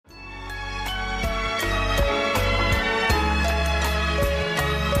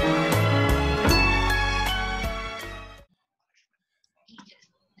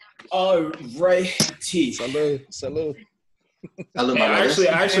Alrighty. Salute. Actually,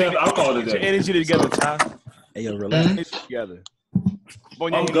 I'll call it a day. Energy together, Ty. Hey, yo, relax. Energy together.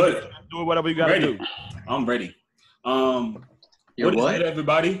 I'm good. Do whatever you gotta do. I'm ready. You're what? Good,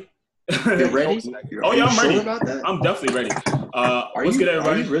 everybody? You're ready? Oh yeah, I'm ready. Sure about that? I'm definitely ready. What's good,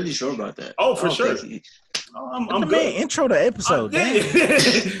 everybody? Are you really sure about that? Oh, for sure. I'm good. Man, intro the episode.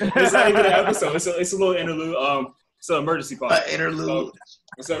 It's not even an episode. It's a little interlude. It's an emergency pod. Interlude.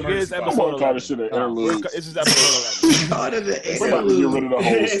 It's an emergency pod. Episode kind of shit an interlude. It's just episode 11.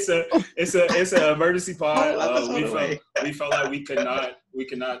 It's an emergency pod. We felt like we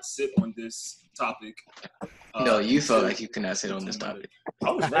could not sit on this topic. No, you felt like you could not sit on this topic.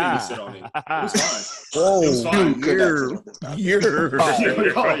 I was ready to sit on it. It was fine. Whoa, It was fine. you're.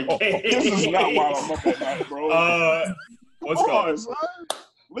 This is not why I'm up at night, bro. What's going on? Son.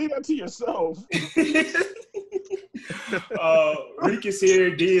 Leave that to yourself. Rick is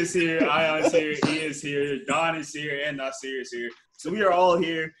here, D is here, Ion's here, E is here, Don is here, and Nasir is here. So we are all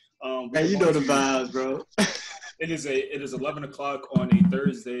here. Hey, you know the vibes, bro. It is 11 o'clock on a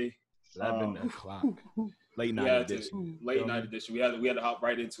Thursday. 11 o'clock. Late night edition. Late night edition. We had to hop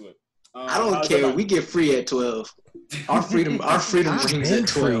right into it. I don't care. We get free at 12. Our freedom rings at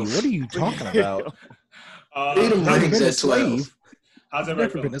 12. What are you talking about? Freedom rings at 12. How's I've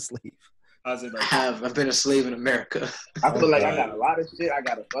everybody never been a slave. How's everybody I've been a slave in America. I feel like I got a lot of shit I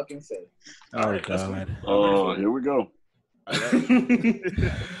gotta fucking say. Oh, God. Oh, here we go.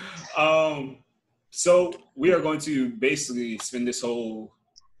 So we are going to basically spend this whole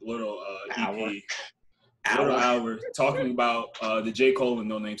little hour talking about the J. Cole and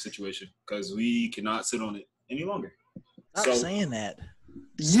No Name situation because we cannot sit on it any longer. Stop saying that.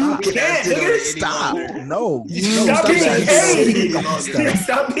 You can't Stop. No. Stop being gay.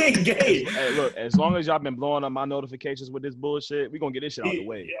 Stop being gay. Hey, look, as long as y'all been blowing up my notifications with this bullshit, we gonna get this shit out the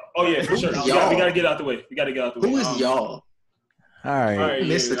way. Yeah. Oh, yeah, for sure. We gotta get out the way. Who is y'all? All right.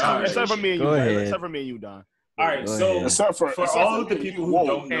 Missed the conversation. Except for me and you, Go ahead. Except for me and you, Don. All right, so for all of the people who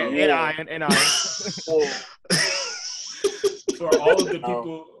don't know, and Iron.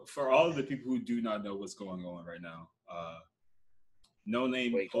 for all of the people who do not know what's going on right now, No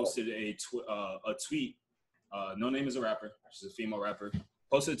Name posted a tweet. No Name is a rapper. She's a female rapper.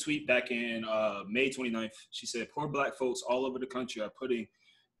 Posted a tweet back in May 29th. She said, "Poor black folks all over the country are putting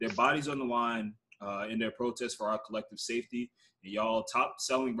their bodies on the line in their protest for our collective safety. And y'all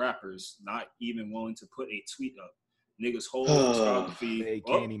top-selling rappers not even willing to put a tweet up. Niggas whole discography.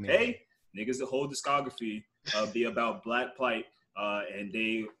 Niggas the whole discography be about black plight, and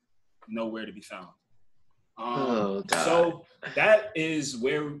they nowhere to be found." So that is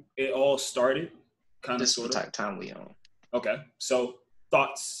where it all started, kind of sort of. This type time we on. Okay, so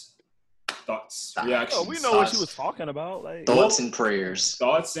thoughts, reactions. Oh, we know what she was talking about. Like Thoughts and prayers.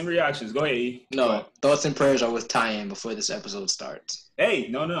 Thoughts and reactions. Go ahead, E. No, thoughts and prayers are with Tyan before this episode starts. Hey,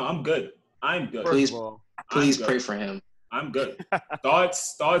 no, I'm good. Please pray for him. I'm good.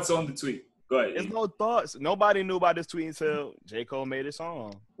 Thoughts on the tweet. Go ahead. There's no thoughts. Nobody knew about this tweet until J. Cole made his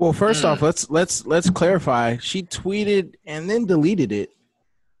song. Well, first off, let's clarify. She tweeted and then deleted it.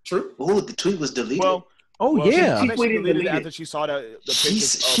 True. Oh, the tweet was deleted. Yeah. She deleted it after she saw the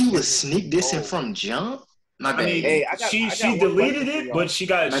she was sneak dissing from jump. My bad. She deleted it, but she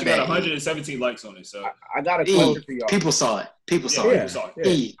got 117 likes on it. So I got a question for y'all. People saw it. People saw it.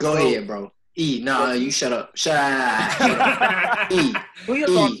 E, go ahead, bro. E, nah, you shut up. Shut up. E,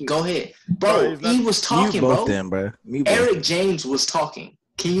 go ahead. Bro, E was talking, bro. Eric James was talking.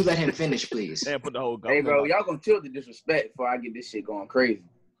 Can you let him finish, please? Yeah, put the whole hey, bro, y'all gonna chill the disrespect before I get this shit going crazy.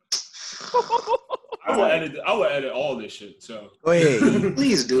 I will edit all this shit. So go ahead.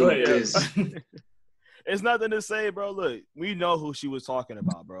 Please do. Go ahead. It's nothing to say, bro. Look, we know who she was talking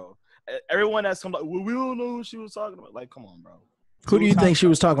about, bro. Everyone that's come like, well, we don't know who she was talking about. Like, come on, bro. Who do you think she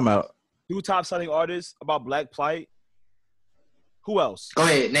was talking about? Two top-selling artists about black plight. Who else? Go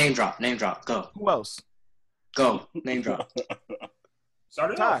ahead. Name drop. Go. Who else? Go. Name drop.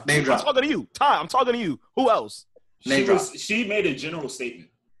 Start it Ty. off. Name drop. I'm talking to you. Ty, I'm talking to you. Who else? Name drop. She made a general statement.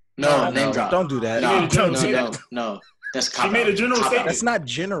 No, name drop. Don't do that. No. That's cop. She made a general statement. That's not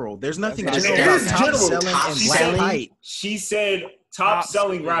general. There's nothing It general is about general. top-selling and black plight. She said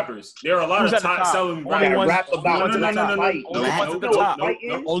top-selling rappers. There are a lot of top-selling rappers. Rap about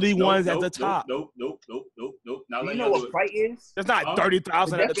Only ones at the top. Nope. Now you know what plight is? There's not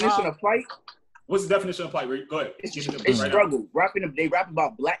 30,000 at the top. Definition of plight? What's the definition of plight? Go ahead. It's struggle. They rap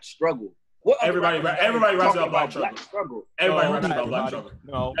about black struggle. Everybody raps about black struggle. Everybody raps about black struggle.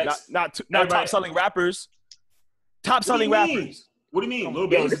 No, not top-selling rappers. Top-selling rappers. What do you mean? Lil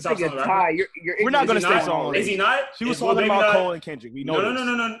Baby's the top selling rapper. We're not gonna stay on. Is he not? She was talking about Cole and Kendrick. We know.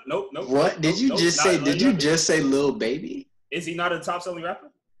 No. Nope. What did you just say? Did you just say Lil Baby? Is he not a top selling rapper?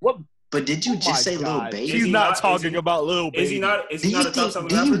 What? But did you just say Lil Baby? She's not talking about Lil Baby. Is he not a top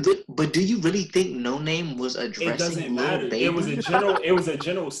selling rapper? But do you really think No Name was addressing Lil Baby? It doesn't matter. It was a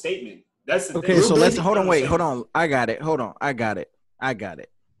general statement. That's the okay. thing. So let's hold on. I got it. Hold on. I got it.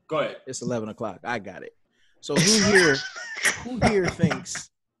 Go ahead. It's 11:00. I got it. So who here thinks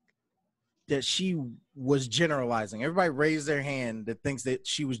that she was generalizing? Everybody raise their hand that thinks that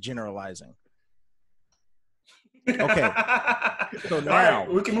she was generalizing. Okay. So now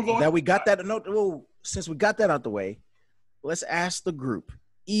we can move on. That we got that. No, since we got that out the way, let's ask the group.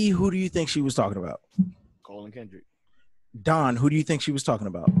 E, who do you think she was talking about? Cole and Kendrick. Don, who do you think she was talking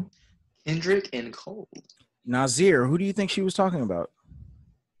about? Kendrick and Cole. Nazir, who do you think she was talking about?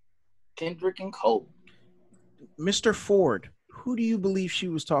 Kendrick and Cole. Mr. Ford, who do you believe she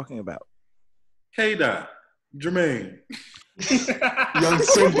was talking about? K-Dot, Jermaine. Young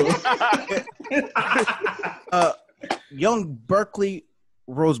Simba. Young Berkeley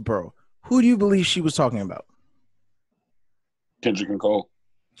Roseboro, who do you believe she was talking about? Kendrick and Cole.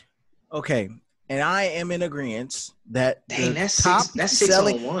 Okay, and I am in agreement that that's top that's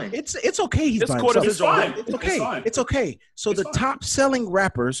selling. 6-on-1. It's okay. He's This by quarter himself. is fine. It's okay. fine. It's okay. So It's the fine. top selling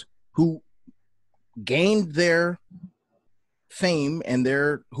rappers who gained their fame and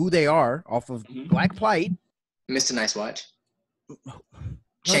their who they are off of Black Plight. Mr. Nice Watch.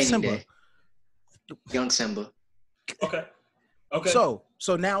 Young Simba. Day. Young Simba. Okay. So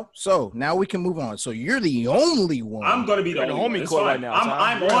now we can move on. So you're the only one. I'm gonna be the You're only in the one. homie It's court fine. right now,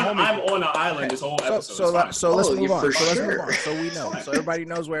 I'm on an island this whole episode. So let's move on. for So let's sure. move on. So we know. So everybody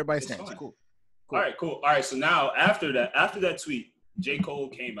knows where everybody stands. fine. Cool. All right. So now after that tweet, J. Cole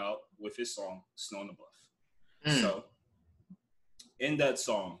came out with his song "Snow on the Bluff." So in that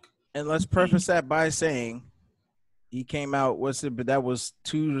song, And let's preface that by saying he came out. But that was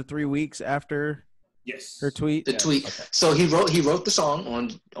 2 to 3 weeks after yes, her tweet. The tweet. Okay. So he wrote the song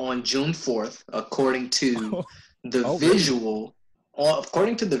on June 4th, according to the visual.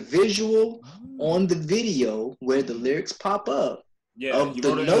 According to the visual on the video where the lyrics pop up of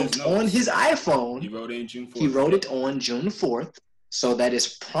the note on his iPhone. He wrote it in June 4th. He wrote it on June 4th. So that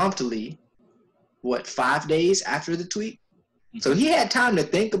is promptly 5 days after the tweet. So he had time to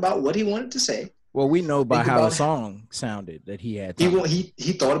think about what he wanted to say. Well, we know by how the song sounded that he had time.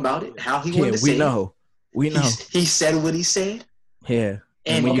 He thought about it, how he wanted to say it. We know. He said what he said. Yeah.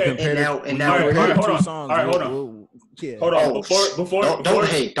 And when you compare hold on. Yeah. Hold on. Before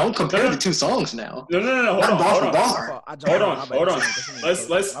don't compare the two songs now. No. Hold on.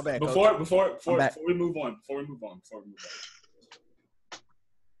 Let's My bad, before we move on.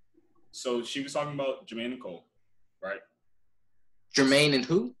 So she was talking about Jermaine and Cole, right? Jermaine and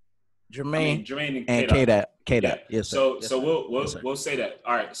who? Jermaine and K-Dot. Yeah. Yes, sir. So we'll say that.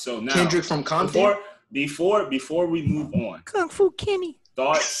 All right. So now Kendrick from Compton. Before we move on, Kung Fu Kenny.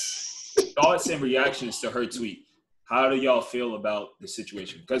 thoughts and reactions to her tweet. How do y'all feel about the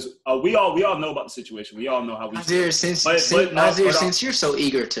situation? Because we all know about the situation. We all know how we Nazir, feel. Since you're so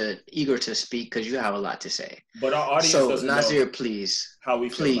eager to speak because you have a lot to say. But our audience doesn't Nazir, know please, how we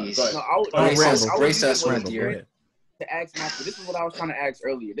feel. Please, brace us with your. To ask this is what I was trying to ask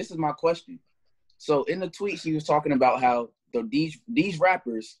earlier. This is my question. So in the tweet, she was talking about how these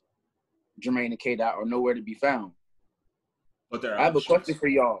rappers, Jermaine and K-Dot, are nowhere to be found. But I have a question for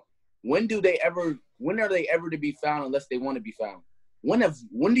y'all. When are they ever to be found unless they want to be found? When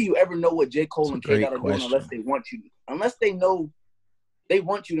do you ever know what J. Cole and K-Dot are doing unless they want you? Unless they know, they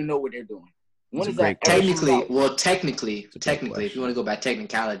want you to know what they're doing. When is that? Technically, if you want to go by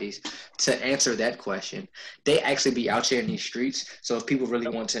technicalities, to answer that question, they actually be out here in these streets. So if people really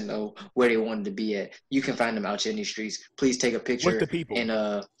want to know where they wanted to be at, you can find them out here in these streets. Please take a picture with the people. And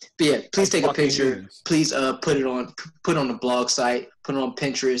please take a picture. News. Please put it on the blog site, put it on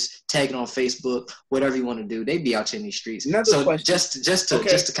Pinterest, tag it on Facebook, whatever you want to do. They be out here in these streets. Another question. just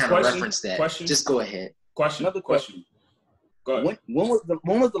to kind of reference that. Just go ahead. Another question. Go ahead.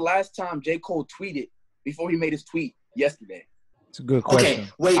 When was the last time J. Cole tweeted before he made his tweet yesterday? It's a good question. Okay,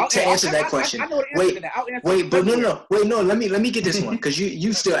 wait to answer that question. Wait, but no. Let me get this one because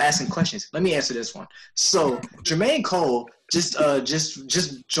you still asking questions. Let me answer this one. So Jermaine Cole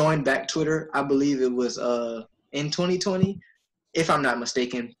just joined back Twitter. I believe it was in 2020, if I'm not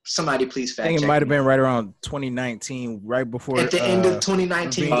mistaken. Somebody please fact check. I think it might have been right around 2019, right before at the end of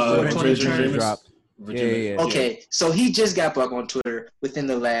 2019, before 2020 dropped. Yeah. Okay, so he just got back on Twitter within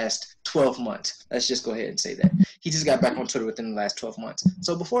the last 12 months. Let's just go ahead and say that. He just got back on Twitter within the last 12 months.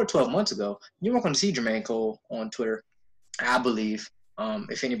 So before 12 months ago, you weren't going to see Jermaine Cole on Twitter I believe.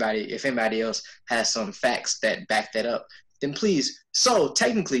 If anybody else has some facts that back that up, then please. So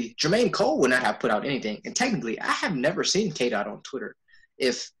technically, Jermaine Cole would not have put out anything, and technically, I have never seen K-Dot on Twitter.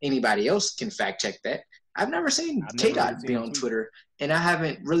 If anybody else can fact check that, I've never seen K-Dot be on Twitter, and I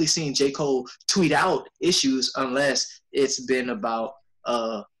haven't really seen J. Cole tweet out issues unless it's been about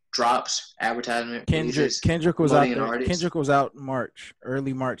drops, advertisement. Kendrick was out there. Kendrick was out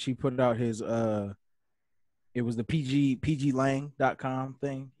early March. He put out his it was the pglang.com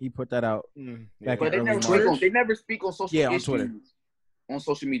thing. He put that out back in early March. They never speak on social on Twitter. On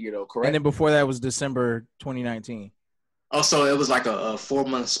social media though, correct? And then before that was December 2019. Oh, so it was like a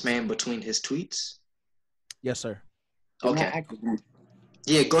 4-month span between his tweets? Yes, sir. Okay.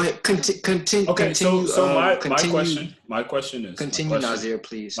 Yeah, go ahead. Continue. Okay, so my question is. Continue, Nazir,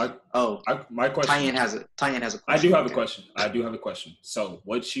 please. My question. Tyann has a question. I do have a question. So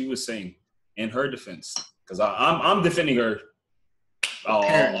what she was saying in her defense, because I'm defending her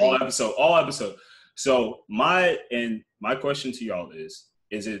all episode. So my question to y'all is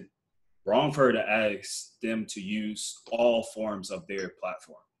it wrong for her to ask them to use all forms of their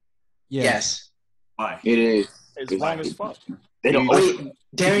platform? Yes. Why? It is. It's wrong as fuck. They don't. Wait,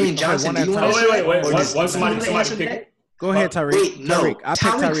 Darian Johnson. Do you want to? Wait. Somebody pick it. Go ahead, Tyreek. Wait, no.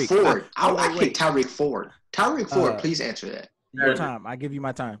 Tyreek Ford. I pick Tyreek Ford. Tyreek Ford, please answer that. Your time. I give you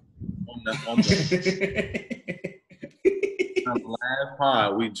my time. On the last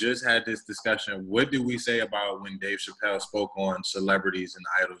pod, we just had this discussion. What did we say about when Dave Chappelle spoke on celebrities and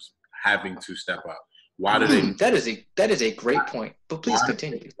idols having to step up? Why do they? That is a great point. But please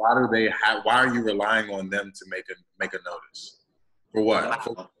continue. Why are you relying on them to make a notice? For what? Wow.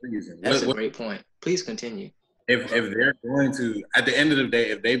 For what reason? That's a great point. Please continue. If they're going to, at the end of the day,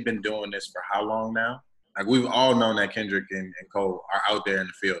 if they've been doing this for how long now? Like, we've all known that Kendrick and Cole are out there in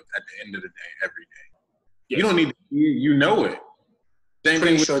the field at the end of the day, every day. Yes. You don't need to, you know it.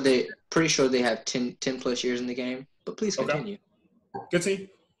 Pretty sure they have 10 plus years in the game, but please continue. Continue.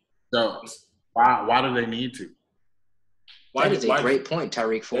 So why do they need to? That is a great point,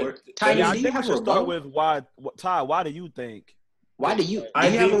 Tyreek Ford. I think we should start with why. Ty, why do you think? Why do you?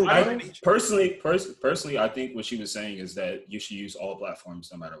 Personally, I think what she was saying is that you should use all platforms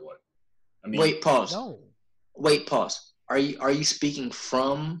no matter what. I mean, wait, pause. No. Wait, pause. Are you speaking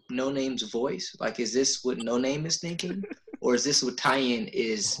from No Name's voice? Like, is this what No Name is thinking, or is this what Tyann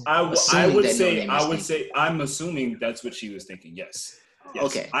is? I would say I'm assuming that's what she was thinking. Yes.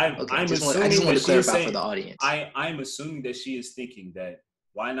 Okay. I'm I just want to clarify for the audience. I'm assuming that she is thinking that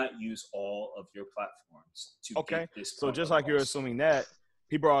why not use all of your platforms to get this. So just like you're assuming that,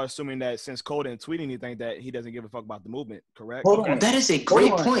 people are assuming that since Cole didn't tweet anything, that he doesn't give a fuck about the movement. Correct? That is a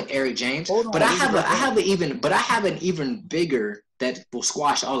great point, Eric James. But I have an even bigger that will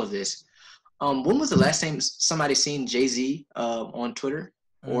squash all of this. When was the last time somebody seen Jay-Z on Twitter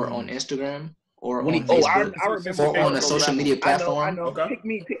or on Instagram or on Facebook I remember or on a social media platform? I know. Okay. Pick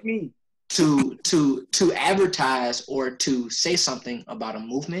me. To advertise or to say something about a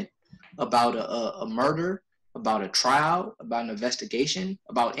movement, about a murder, about a trial, about an investigation,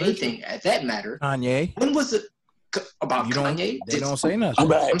 about anything at that matter. Kanye. When was it about Kanye? They don't say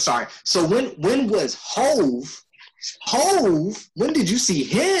nothing. I'm sorry. So when was Hove? When did you see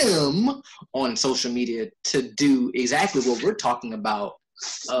him on social media to do exactly what we're talking about?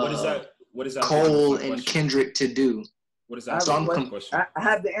 What is that? Cole and Kendrick to do. What is that? I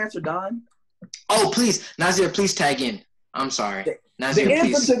have the answer, Don. Oh, please, Nazir, please tag in. I'm sorry. Nazir, the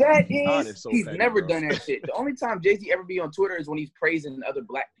answer please. to that is he's never done that shit. The only time Jay-Z ever be on Twitter is when he's praising other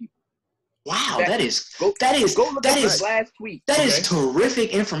black people. Wow, that is last tweet. That is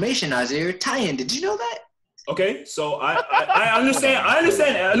terrific information, Nazir. Tyann, did you know that? Okay, so I understand. I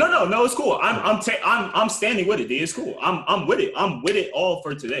understand. No, it's cool. I'm standing with it. It's cool. I'm with it. I'm with it all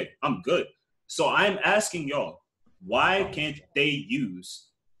for today. I'm good. So I'm asking y'all, why can't they use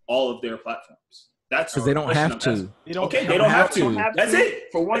all of their platforms? That's because they don't have to. They don't have to. That's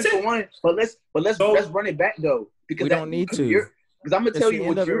it. For one. But let's run it back though, because we don't need to. Because I'm gonna tell you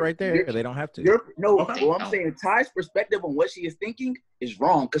what right there. They don't have to. I'm saying Ty's perspective on what she is thinking is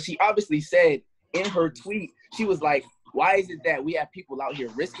wrong, because she obviously said in her tweet, she was like, why is it that we have people out here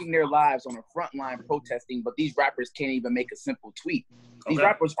risking their lives on the front line protesting, but these rappers can't even make a simple tweet? These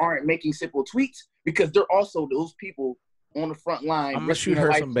rappers aren't making simple tweets because they're also those people on the front line. I'm gonna shoot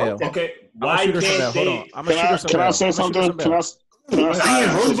her some bail. Okay, why can't they? Can I say something? Ian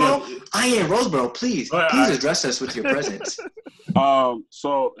Roseboro, please address us with your presence.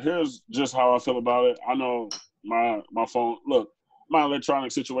 So here's just how I feel about it. I know my phone. Look, my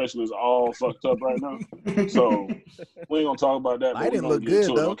electronic situation is all fucked up right now. So we ain't gonna talk about that. Lighting look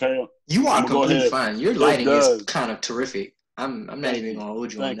good though. Okay. You are completely fine. Your lighting is kind of terrific. I'm not even gonna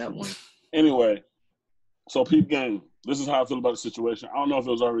hold you on that one. Anyway, so peep game. This is how I feel about the situation. I don't know if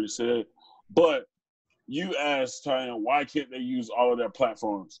it was already said, but you asked Tyan, why can't they use all of their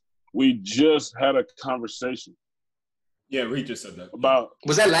platforms? We just had a conversation. Yeah, Reed just said that. About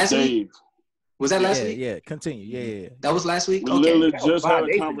was that last Dave. week? Was that last week? Yeah, continue. Yeah. That was last week? We literally just had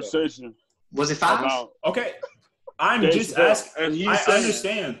a conversation. Was it 5? Okay. I'm just asking. And I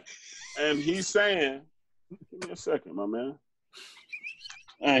understand. And he's saying, give me a second, my man.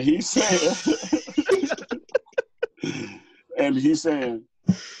 And he's saying,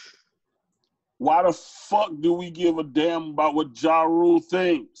 why the fuck do we give a damn about what Ja Rule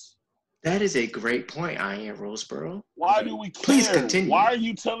thinks? That is a great point, Ian Roseboro. Why do we care? Please continue. Why are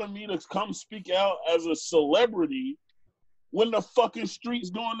you telling me to come speak out as a celebrity when the fucking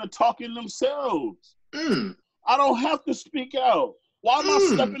streets doing the talking themselves? I don't have to speak out. Why am I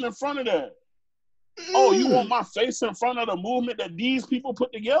stepping in front of that? Oh, you want my face in front of the movement that these people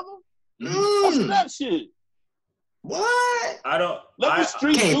put together? What's that shit? What? Let the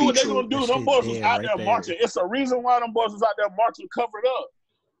streets do what they're gonna do. Them boys was out there marching. It's a reason why them boys was out there marching covered up.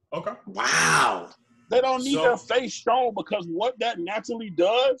 Okay. Wow. They don't need their face shown because what that naturally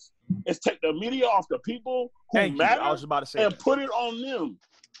does is take the media off the people who matter I was about to say and put it on them.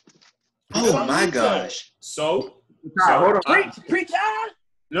 Oh my gosh. So hold on. Preach on.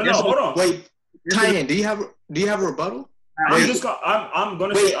 No, hold on. Wait, Tyan, do you have a rebuttal? I'm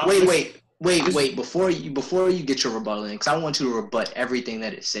gonna say Wait, before you get your rebuttal in, because I want you to rebut everything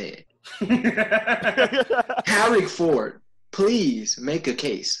that it said. Harry Ford, please make a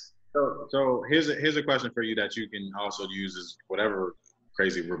case. So here's a question for you that you can also use as whatever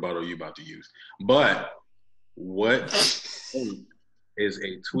crazy rebuttal you about to use. But what is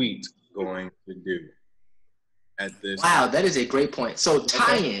a tweet going to do at this? Wow, that is a great point. So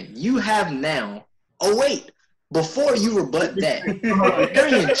Tyan, you have now. Oh wait. Before you rebut that,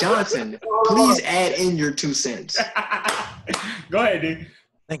 Darian Johnson, please add in your 2 cents. Go ahead, dude.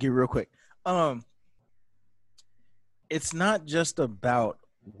 Thank you. Real quick. It's not just about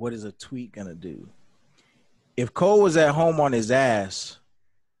what is a tweet gonna do. If Cole was at home on his ass,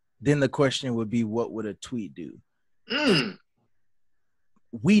 then the question would be, what would a tweet do?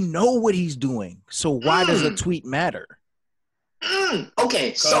 We know what he's doing, so why does a tweet matter?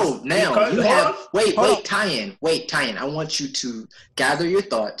 Okay, so now you have wait, Tyan. I want you to gather your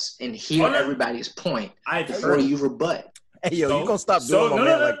thoughts and hear everybody's point before you rebut. Hey, yo, you gonna stop doing my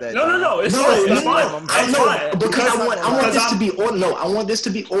man like that? No. It's fine. Because I want this to be I want this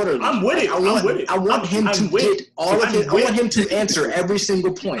to be orderly. I'm with it. I want him to get all of it. I want him to answer every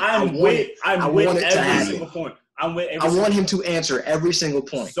single point. I'm with every single point. I want him to answer every single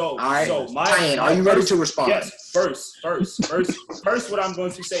point. So, all right, Tyan, are you ready to respond? Yes. First, what I'm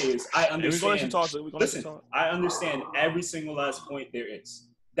going to say is I understand. Listen, I understand every single last point there is.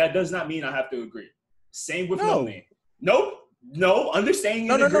 That does not mean I have to agree. Same with no name. No.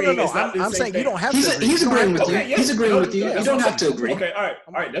 Understanding and agreeing is not the same I'm saying thing. you don't have to agree. He's agreeing with you. He's agreeing with you. You don't have to agree. Okay, all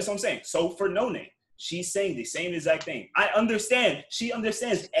right. That's what I'm saying. So for no name, she's saying the same exact thing. I understand. She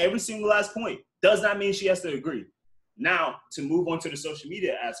understands every single last point. Does not mean she has to agree. Now, to move on to the social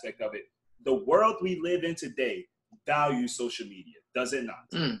media aspect of it, the world we live in today values social media. Does it not?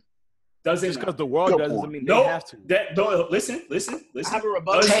 Does it just because the world doesn't mean they have to. Listen. I have a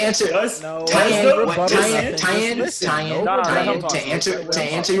rebuttal. To answer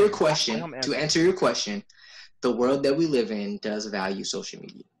your question, the world that we live in does value social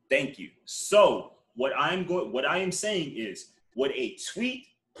media. Thank you. So what I am saying is, would a tweet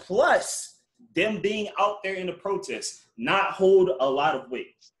plus them being out there in the protest not hold a lot of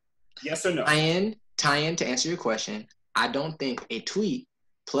weight? Yes or no? Tyan, to answer your question, I don't think a tweet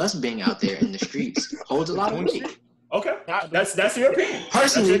plus being out there in the streets holds a lot of weight. Okay, that's your opinion.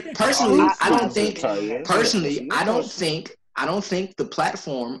 Personally, I don't think the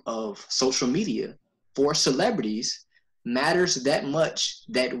platform of social media for celebrities matters that much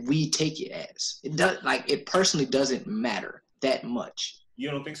that we take it as. It personally doesn't matter that much. You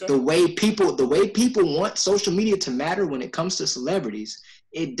don't think so? The way people want social media to matter when it comes to celebrities,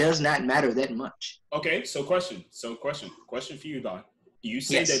 it does not matter that much. Okay, question for you, Don. You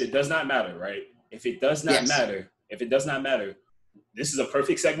say that it does not matter, right? If it does not matter, this is a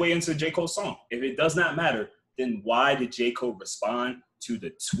perfect segue into J. Cole's song. If it does not matter, then why did J. Cole respond to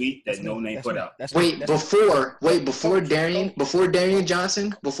the tweet that No Name put out? Before Darian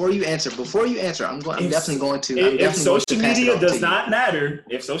Johnson, before you answer, I'm definitely going to. If social media does not matter,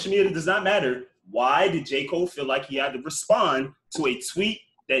 Why did J. Cole feel like he had to respond to a tweet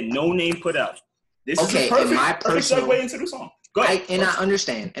that No Name put out? This is a perfect segue into the song. Go ahead. I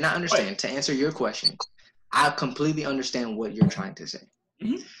understand. To answer your question, I completely understand what you're trying to say.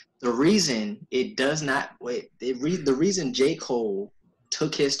 Mm-hmm. The reason it does not, the reason J. Cole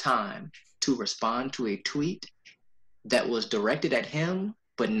took his time to respond to a tweet that was directed at him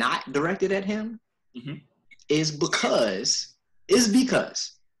but not directed at him is because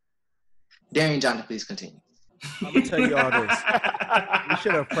Darian Johnson, please continue. I'm gonna tell you all this.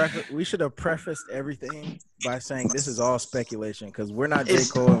 We should have prefaced everything by saying this is all speculation because we're not J.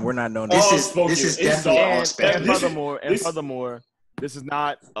 Cole and we're not known. This is definitely all speculation. And furthermore, this is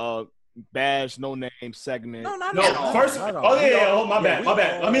not a Bash No Name segment. No. First, my bad.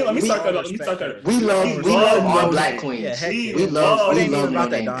 Let me start that. We love our Black Queens. Yeah, we love No Name.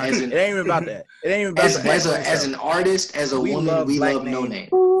 It ain't even about that. It ain't even about that. As an artist, as a woman, we love No Name.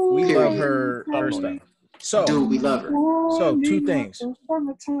 We love her stuff. So, dude, we love her. So, two things.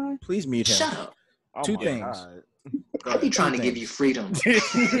 Please mute him. Shut up. Two things. I be trying to give you freedom.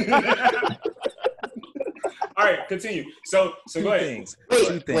 All right, continue. So go ahead.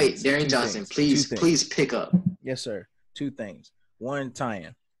 Wait, Darian Johnson, please pick up. Yes, sir. Two things. One,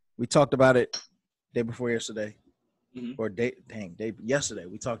 tie-in. We talked about it day before yesterday, or yesterday.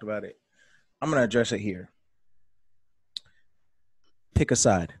 We talked about it. I'm gonna address it here. Pick a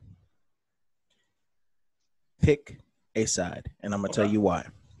side. Pick a side, and I'm gonna tell you why.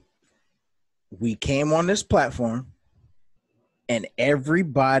 We came on this platform, and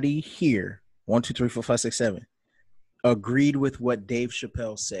everybody here, 1, 2, 3, 4, 5, 6, 7, agreed with what Dave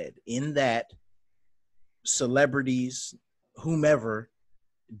Chappelle said. In that, celebrities, whomever,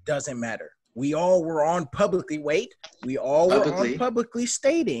 doesn't matter. We all were on publicly. We all were on publicly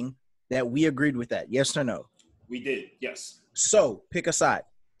stating that we agreed with that. Yes or no? We did. Yes. So pick a side.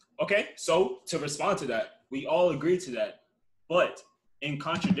 Okay. So to respond to that, we all agreed to that. But in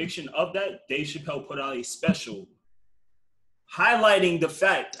contradiction of that, Dave Chappelle put out a special highlighting the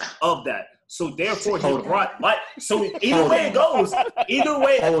fact of that. So therefore, he brought light. So either way it goes,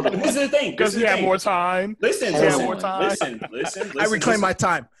 this is the thing. Because he had more time. Listen. I reclaim my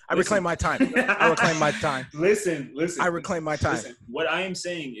time. I reclaim my time. Listen. I reclaim my time. Listen. What I am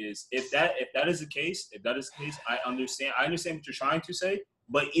saying is, if that is the case, I understand what you're trying to say.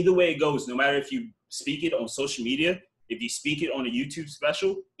 But either way it goes, no matter if you speak it on social media, if you speak it on a YouTube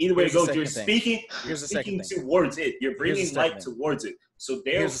special, either way it goes, you're speaking towards it. You're bringing light towards it. So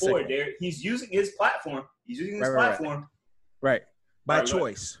therefore, he's using his platform. Right. By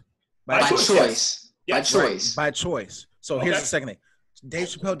choice. By choice. So here's the second thing. Dave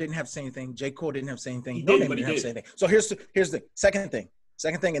Chappelle didn't have to say anything. J. Cole didn't have to say anything. No Name didn't have to say anything. So here's the second thing.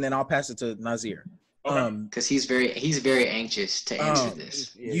 And then I'll pass it to Nazir. Because he's very anxious to answer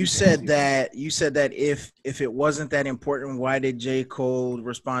this. You said that if it wasn't that important, why did J. Cole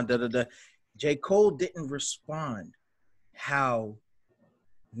respond? J. Cole didn't respond how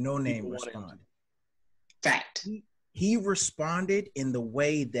No Name responded. Fact. He responded in the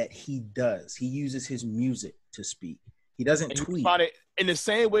way that he does. He uses his music to speak. He doesn't tweet. In the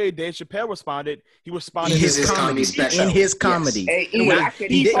same way Dave Chappelle responded, he responded in his comedy special. In his comedy. Yes.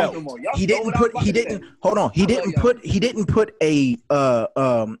 He didn't put a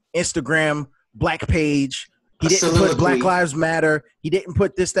Instagram black page. He didn't put Black Lives Matter. He didn't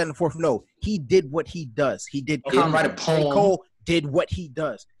put this, that, and the fourth. No, he did what he does. He did comedy. Write a poem. J. Cole did what he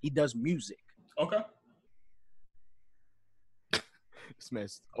does. He does music. Okay.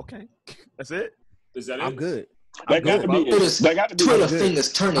 Smith. Okay. That's it. Is that it? I'm good. That got to be Twitter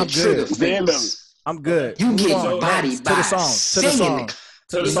fingers turning trigger fingers. I'm good. You get bodied by to the song.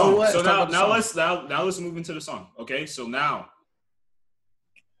 So now let's move into the song. Okay, so now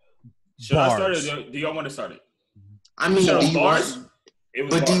should I start it? Or do y'all want to start it? I mean,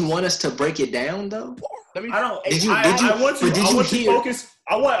 do you want us to break it down though? I want to focus.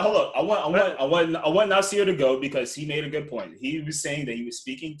 I want Nasir to go because he made a good point. He was saying that he's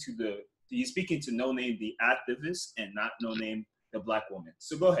speaking to No Name the activist and not No Name the black woman.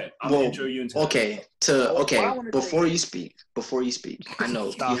 So go ahead. I'm gonna intro you into before you speak, I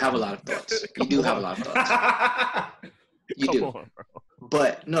know you have a lot of thoughts. You do have a lot of thoughts. You do.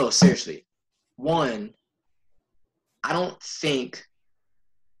 But no, seriously. One, I don't think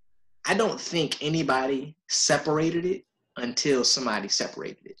anybody separated it until somebody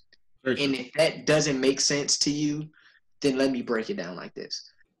separated it. And if that doesn't make sense to you, then let me break it down like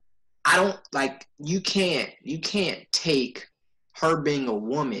this. You can't take her being a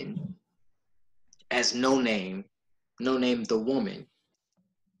woman as No Name the woman,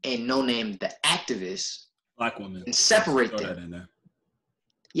 and No Name the activist, black woman, and separate them.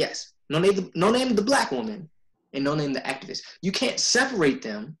 Yes. No Name the black woman, and No Name the activist. You can't separate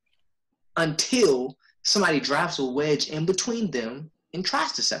them until somebody drives a wedge in between them and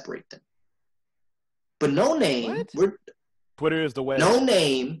tries to separate them. But No Name, Twitter is the wedge. No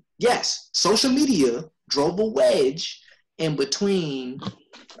Name, yes, social media drove a wedge in between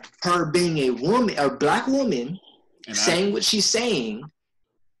her being a woman, a black woman, saying what she's saying,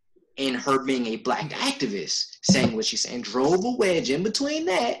 and her being a black activist saying what she's saying, drove a wedge in between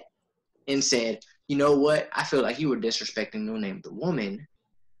that and said, you know what? I feel like you were disrespecting No Name the woman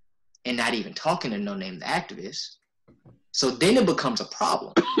and not even talking to No Name the activist. So then it becomes a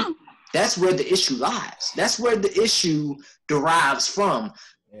problem. That's where the issue lies. That's where the issue derives from.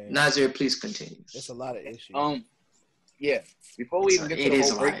 Yeah. Nazir, please continue. There's a lot of issues. Yeah. Before we even get to the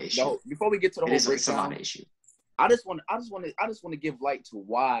whole breakdown, before we get to the whole breakdown, I just want to give light to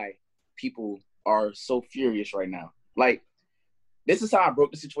why people are so furious right now. Like, this is how I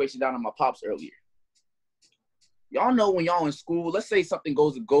broke the situation down on my pops earlier. Y'all know when y'all in school, let's say something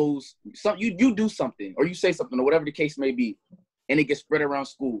goes, you do something or you say something or whatever the case may be, and it gets spread around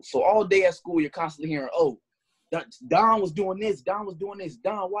school. So all day at school, you're constantly hearing, oh, Don was doing this. Don,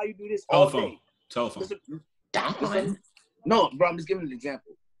 why you do this all day? Telephone. Don? No, bro, I'm just giving an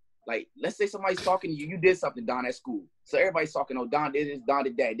example. Like, let's say somebody's talking to you, you did something, Don, at school. So everybody's talking, oh, Don did this, Don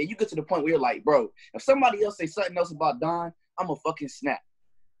did that. Then you get to the point where you're like, bro, if somebody else say something else about Don, I'm going to fucking snap.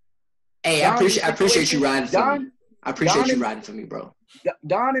 Hey, I appreciate you riding for me. I appreciate you riding for me, bro.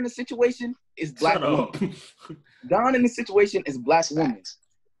 Don in the situation is black woman. Don in the situation is black woman.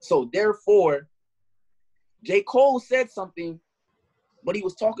 So therefore, J. Cole said something, but he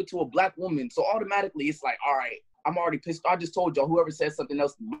was talking to a black woman. So automatically it's like, all right, I'm already pissed. I just told y'all, whoever says something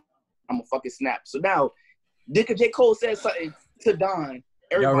else, I'm gonna fucking snap. So now, J. Cole says something to Don.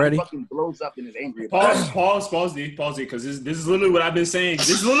 Everybody fucking blows up and is angry about it. Pause, because this is literally what I've been saying.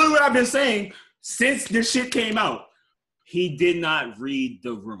 Since this shit came out. He did not read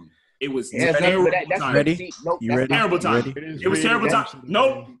the room. It was terrible time. Ready? You ready? Terrible time. It was terrible time.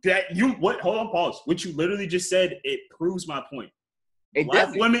 No, hold on, pause. What you literally just said, it proves my point.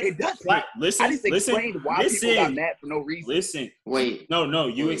 Black women. It does. Listen. I just explained why people got mad for no reason. Listen. Wait. No.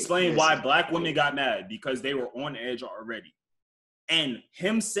 You explained why black women got mad because they were on edge already. And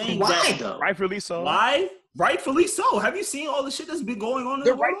him saying why, though? Rightfully so. Why? Rightfully so. Have you seen all the shit that's been going on in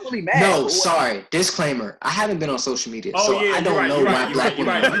They're the world? rightfully mad. No, sorry. Disclaimer. I haven't been on social media, I don't know why black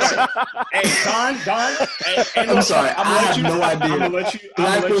women are upset. Hey, Don. I'm sorry. I have no idea.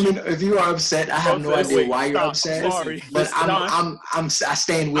 Black women, if you are upset, I have no idea why you're upset. Sorry. But I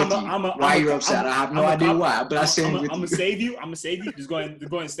stand with you. Why you're upset, I have no idea why, but I stand with you. I'm gonna save you. Just go ahead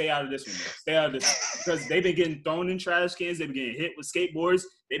and stay out of this one. Stay out of this one. Because they've been getting thrown in trash cans. They've been getting hit with skateboards.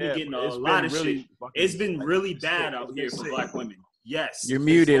 They've been getting a lot of shit. It's been really bad out here for black women. Yes. You're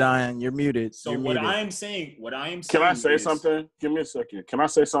muted, Ian. You're muted. So what I am saying. Can I say something? Give me a second. Can I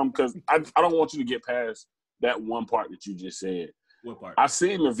say something? Because I don't want you to get past that one part that you just said. What part? I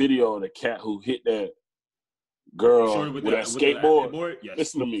seen the video of the cat who hit that girl with that skateboard. Yes.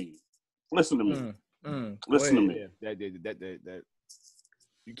 Listen to me. Listen to me. That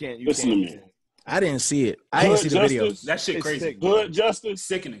you can't. Listen to me. I didn't see it. I didn't see the video. That shit crazy. Sick, Hood justice.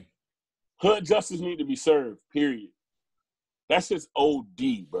 Sickening. Hood justice need to be served, period. That's just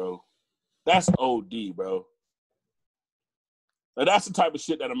OD, bro. That's OD, bro. Now, that's the type of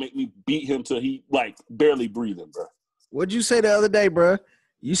shit that'll make me beat him till he, like, barely breathing, bro. What'd you say the other day, bro?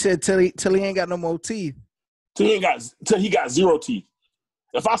 You said till he ain't got no more teeth. Till he got zero teeth.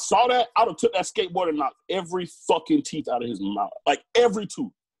 If I saw that, I would have took that skateboard and knocked every fucking teeth out of his mouth. Like, every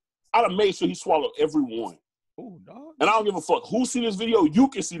tooth. I'd have made sure he swallowed every one. Ooh, dog. And I don't give a fuck who see this video. You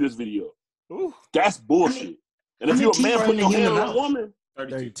can see this video. Ooh. That's bullshit. And if you're a man putting your hand on a woman,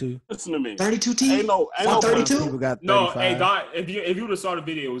 32. Listen to me. 32 teeth? Ain't no 32? People got 35. No, hey, God, if you would have saw the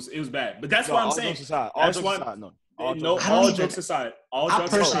video, it was bad. But that's what I'm saying. All jokes aside.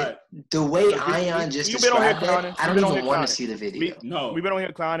 The way Ion just described it, I don't even want to see the video. We've been on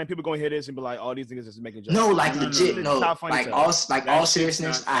here clowning. People going to hear this and be like, "Oh, these niggas is making jokes." No, like legit. No, like all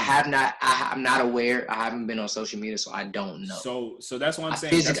seriousness. I'm not aware. I haven't been on social media, so I don't know. So that's what I'm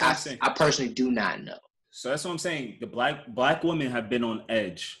saying. I personally do not know. So that's what I'm saying. The black women have been on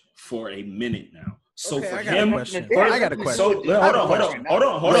edge for a minute now. So okay, I got a question. So hold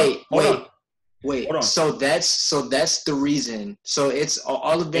on. Wait. So that's the reason. So it's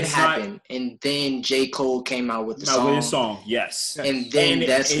all of it happened, and then J. Cole came out with the song. With his song, yes. And then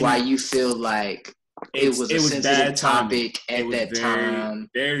that's why you feel like it was a sensitive topic at that time.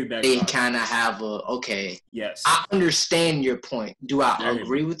 Very bad. They kind of have okay. Yes. I understand your point. Do I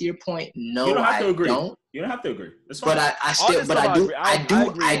agree with your point? No, you don't have to agree. Don't. You don't have to agree. That's fine. But I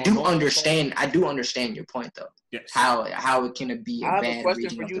do understand. I do understand your point though. Yes. How it can be a bad have a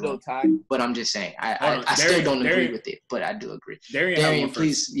question for you though, Ty. But I'm just saying, I still don't agree with it, but I do agree. Darian,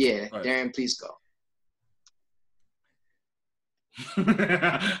 please, Darian, please go.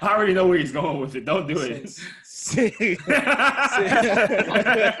 I already know where he's going with it. Don't do it.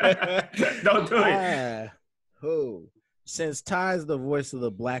 Don't do it. Since Ty's the voice of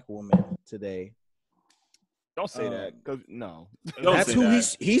the black woman today. Don't say that, because no. That's who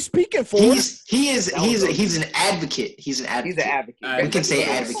he's speaking for. He's an advocate. He's an advocate. He's an advocate. We can say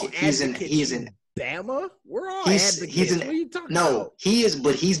advocate. He's an Bama? We're all advocates. What are you talking about? He is,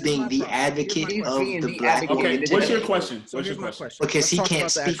 but he's being the advocate of the black woman. Okay, what's your question? What's your question? Because he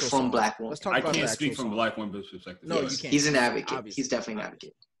can't speak from black women. I can't speak from black women's perspective. No, you can't. He's an advocate. Obviously. He's definitely an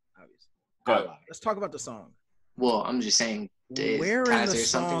advocate. Go. Let's talk about the song. Well, I'm just saying. Where in the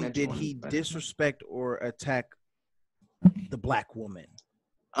song did he disrespect or attack the black woman?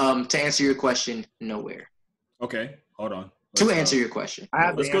 To answer your question, nowhere. Okay, hold on. To answer your question, I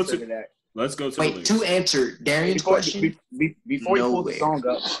have the answer to that. Let's go to wait. To answer Darian's question, before you pull the song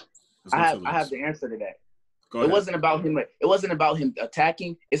up, I have the answer to that. It wasn't about him. It wasn't about him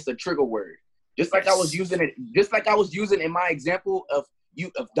attacking. It's the trigger word. Just like I was using it. Just like I was using in my example of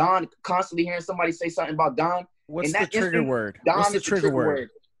Don constantly hearing somebody say something about Don. What's the trigger word? What's the trigger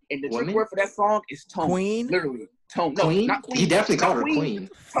word? And the trigger word for that song is tone. Queen? Literally. Tone. No, Queen? Not Queen. He definitely called her Queen.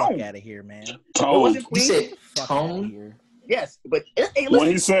 Fuck out of here, man. Tone. It wasn't Queen. He said tone. Yes, but hey, when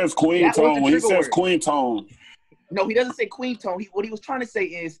he says Queen Tone, Queen Tone. No, he doesn't say Queen Tone. What he was trying to say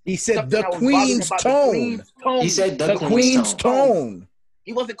is he said the Queen's tone. He said the Queen's tone.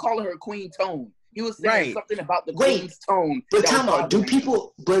 He wasn't calling her Queen Tone. He was saying something about the Queen's tone. But time out. Do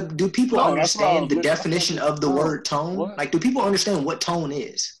people understand the definition of the word tone? What? Like, do people understand what tone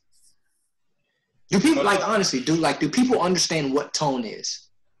is? Do people honestly do people understand what tone is?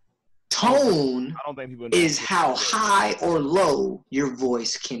 Tone I don't think people know is how high or low your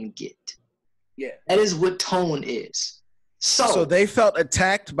voice can get. Yeah. That is what tone is. So they felt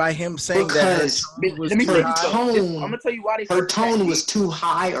attacked by him saying because that I'm gonna tell you why her tone was too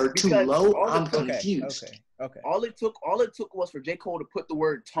high or too low. I'm confused. Okay. All it took was for J. Cole to put the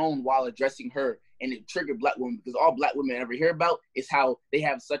word tone while addressing her, and it triggered black women, because all black women ever hear about is how they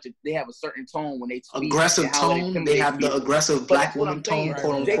have a certain tone when they speak. Aggressive tone. They have the aggressive black woman tone,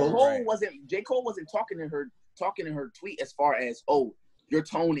 quote unquote. J. Cole wasn't talking in her tweet as far as, oh, your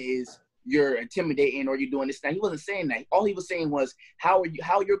tone is you're intimidating or you're doing this. Now he wasn't saying that. All he was saying was how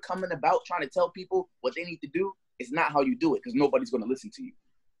you're coming about trying to tell people what they need to do is not how you do it, because nobody's going to listen to you.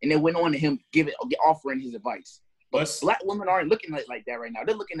 And then went on to him offering his advice. But black women aren't looking at it like that right now.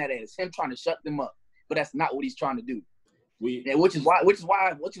 They're looking at it as him trying to shut them up. But that's not what he's trying to do. Which is why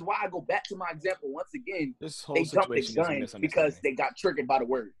I go back to my example once again. They jumped the gun because they got triggered by the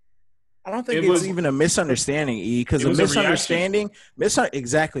word. I don't think it's even a misunderstanding, because a misunderstanding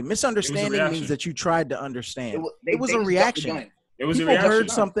means that you tried to understand. It was a reaction. It was People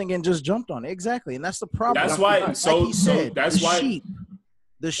heard something and just jumped on it. Exactly, and that's the problem. That's why.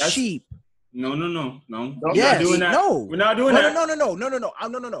 The sheep. No. Yes. We're not doing that. No. We're not doing that.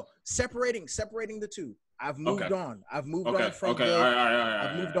 No. Separating the two. I've moved on. I've moved on from All right.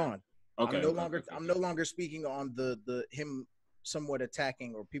 I've moved on. Okay. I'm no longer speaking on the him somewhat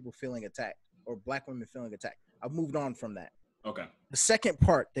attacking or people feeling attacked or black women feeling attacked. I've moved on from that. Okay. The second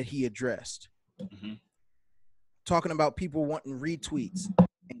part that he addressed, talking about people wanting retweets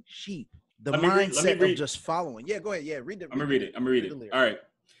and sheep. The mindset of just following. Yeah, go ahead. Yeah, read it. I'm gonna read it. All right.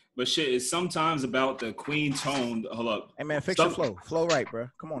 But shit, it's sometimes about the queen tone. Hold up. Hey man, fix your flow. Flow right, bro.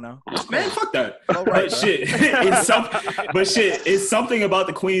 Come on now. Man, fuck that. Flow right, it's something about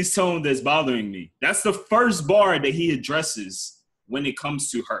the queen's tone that's bothering me. That's the first bar that he addresses when it comes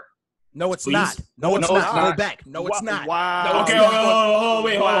to her. No, it's not. No, it's not. Go back. No, it's not. Wow. Okay, hold on.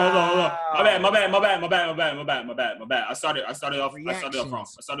 Wait, hold on. My bad. I started off wrong.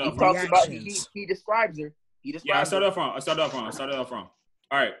 He describes her. I started off wrong.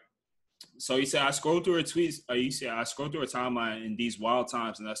 All right. So he said, I scrolled through her tweets. He said, I scrolled through her timeline in these wild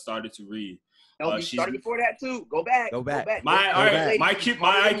times, and I started to read. No, he started before that too. Go back. My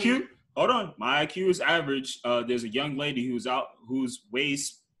IQ. Hold on. My IQ is average. There's a young lady who's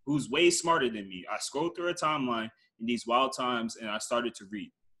way smarter than me. I scrolled through her timeline in these wild times, and I started to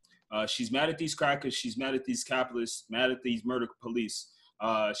read. She's mad at these crackers. She's mad at these capitalists. Mad at these murder police.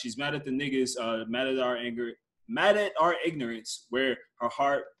 She's mad at the niggas. Mad at our anger. Mad at our ignorance. Where her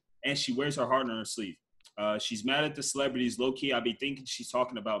heart, and she wears her heart on her sleeve. She's mad at the celebrities. Low key, I be thinking she's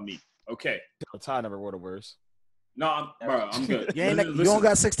talking about me. Okay. Ty never wrote a verse. No, I'm good. You don't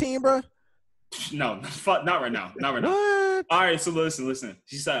got 16, bro? No, not right now. Not right now. What? All right, so listen.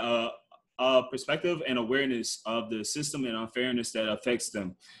 She said, perspective and awareness of the system and unfairness that affects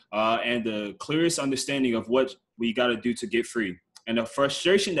them, and the clearest understanding of what we got to do to get free. And the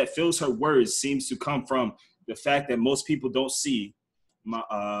frustration that fills her words seems to come from the fact that most people don't see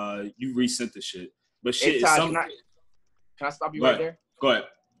you resent the shit. But shit, hey, Ty, can I stop you right there? Go ahead.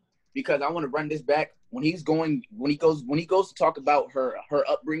 Because I want to run this back. When he goes to talk about her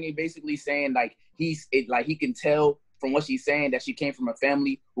upbringing, basically saying like he can tell from what she's saying that she came from a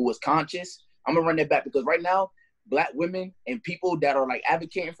family who was conscious. I'm gonna run that back because right now, Black women and people that are like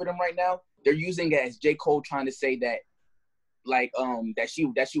advocating for them right now, they're using it as J. Cole trying to say that like that she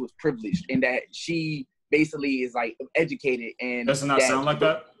was privileged and that she basically is like educated and doesn't that sound like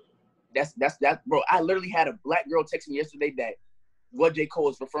that? That's bro. I literally had a Black girl text me yesterday that what J. Cole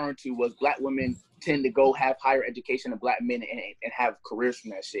is referring to was Black women tend to go have higher education than Black men and have careers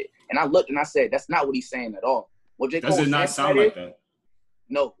from that shit. And I looked and I said, that's not what he's saying at all. What J. Cole does it not sound like that?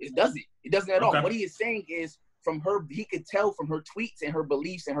 No, it doesn't. It doesn't at all. What he is saying is from her, he could tell from her tweets and her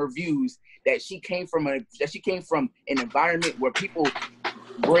beliefs and her views that she came from an environment where people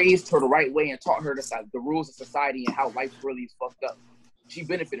raised her the right way and taught her the rules of society and how life really is fucked up. She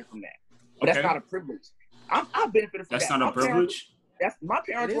benefited from that. But that's not a privilege. I benefited from that. That's not a privilege? That's my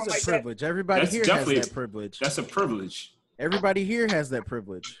parents. It is a privilege. Everybody here has that privilege. That's a privilege. Everybody here has that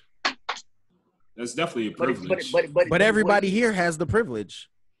privilege. That's definitely a privilege. But everybody here has the privilege.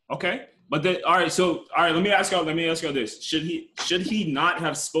 Okay, but all right. Let me ask y'all this: Should he not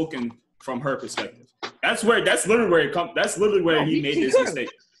have spoken from her perspective? That's literally where it comes. That's literally where he made this mistake.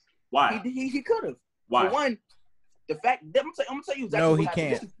 Why? He could have. Why? For one, the fact that I'm gonna tell you exactly. No, he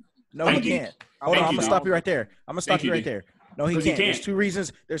can't. No, he can't. Hold on, I'm gonna stop you right there. No, he can't.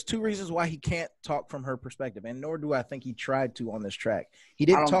 There's two reasons why he can't talk from her perspective, and nor do I think he tried to on this track. He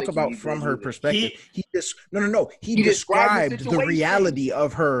didn't talk about from her perspective. He described the reality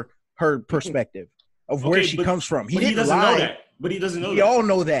of her perspective of where she comes from. He didn't lie. But he doesn't know that. We all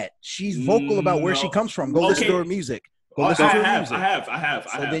know that. She's vocal about where she comes from. Go listen to her music. I have.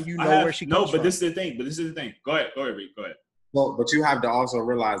 So then you know where she comes from. No, but this is the thing. Go ahead, Reed. Go ahead. Well, but you have to also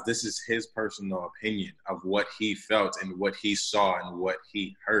realize this is his personal opinion of what he felt and what he saw and what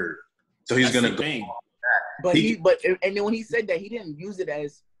he heard. So he's going to go on that. But then when he said that, he didn't use it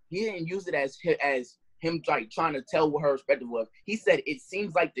as him like trying to tell what her perspective was. He said it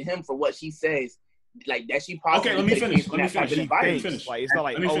seems like to him for what she says, like that she possibly. Okay, let me finish. Like it's not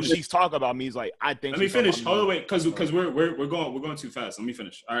like she's talking about me. He's like I think. Let me finish. Hold on, wait, because we're going too fast. Let me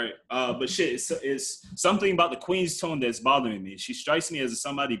finish. All right. But shit, it's something about the Queen's tone that's bothering me. She strikes me as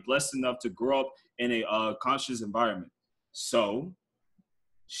somebody blessed enough to grow up in a conscious environment. So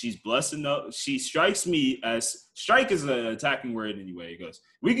she's blessed enough. She strikes me as strike is an attacking word anyway. It goes.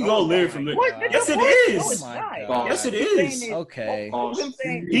 We can go lyric from lyric. Yes, it is. Yes, it is. Okay.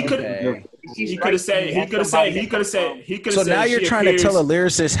 He could have said. So now you're trying to tell a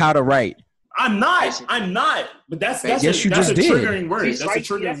lyricist how to write. I'm not. But that's yes, a triggering word. That's a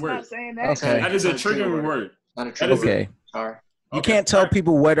triggering word. Okay. That is a triggering word. Okay. You can't tell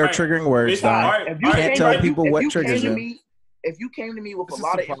people what are triggering words. You can't tell people what triggers them. If you came to me with a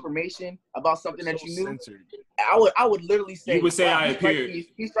lot of information about something that you knew, I would literally say. You would say I appeared.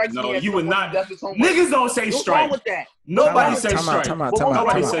 He strikes me as you would not. Niggas don't say strike. What's wrong with that? Nobody says strike.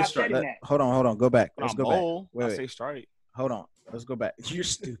 Nobody says strike. Hold on. Go back. Let's go back. Wait. I say strike. Hold on. Let's go back. You're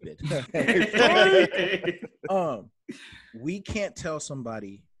stupid. We can't tell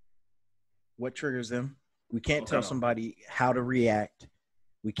somebody what triggers them. We can't tell somebody how to react.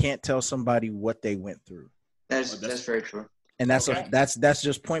 We can't tell somebody what they went through. That's very true. And that's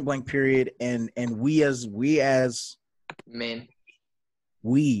just point blank period. And we as men,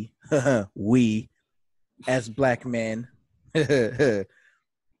 we as Black men, we're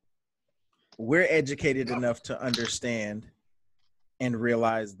educated enough to understand and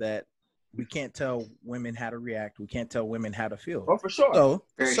realize that we can't tell women how to react. We can't tell women how to feel. Oh, for sure.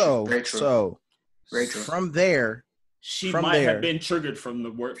 So from there, she might have been triggered from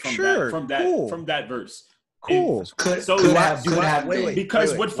the word from that verse. Cool. Could have been.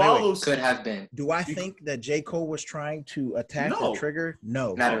 Because what follows could have been. Do I think that J. Cole was trying to attack the trigger?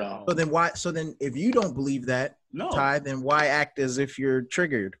 No. Not at all. So then why? So then if you don't believe that, Ty, then why act as if you're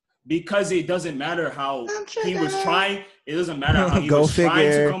triggered? Because it doesn't matter how he was trying. It doesn't matter how he was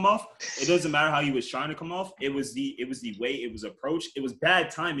trying to come off. It doesn't matter how he was trying to come off. It was the way it was approached. It was bad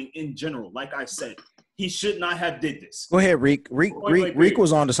timing in general. Like I said, he should not have did this. Go ahead, Reek. Reek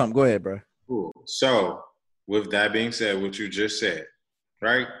was on to something. Go ahead, bro. Cool. So, with that being said, what you just said,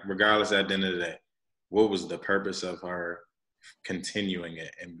 right? Regardless, at the end of the day, what was the purpose of her continuing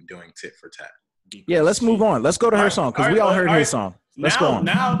it and doing tit for tat? Yeah, let's move on. Let's go to her song because we all heard his song. Let's go on.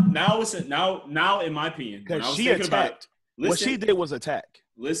 Now, in my opinion, because she attacked. What she did was attack.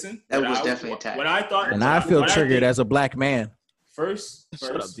 Listen, that was definitely attack. What I thought, and I feel triggered as a black man. First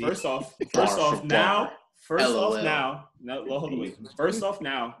off, now,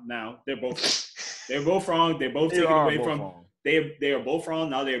 they're both wrong. They're both taken away from. They are both wrong.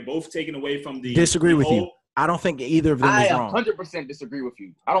 Now they're both taken away from the. Disagree with you. I don't think either of them is wrong. I 100% disagree with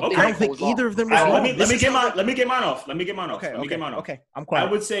you. I don't think either of them is wrong. Let me get mine off. Okay, I'm quiet.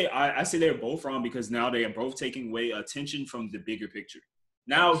 I would say I say they're both wrong because now they are both taking away attention from the bigger picture.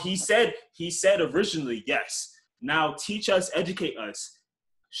 Now he said originally, yes. Now teach us, educate us,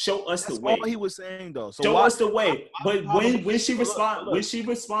 show us the way. That's all he was saying though. So show us the way. But when she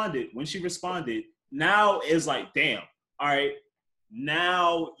responded, now it's like, damn. All right.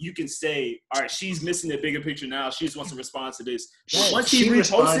 Now you can say, all right, she's missing the bigger picture now. She just wants to respond to this. Once she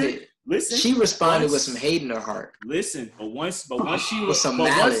reposted, listen. She responded with some hate in her heart. Listen, but once she with some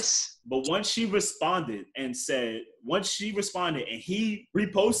malice. But once she responded and he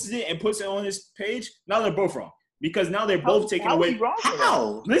reposted it and puts it on his page, now they're both wrong. Because now they're both taking away.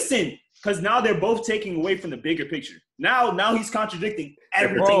 How? Listen, because now they're both taking away from the bigger picture. Now he's contradicting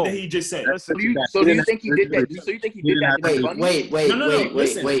everything that he just said. So do you think he did that? So you think he did that? Wait.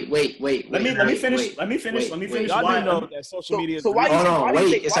 Let me finish. Why know that social media? So why?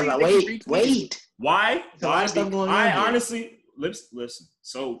 Wait. Why? I honestly listen.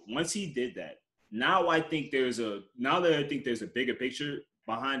 So once he did that, now I think there's a bigger picture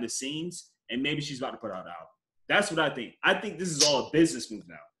behind the scenes, and maybe she's about to put out an album. That's what I think. I think this is all a business move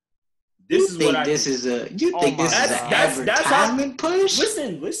now. This is what I think. This is an advertisement push?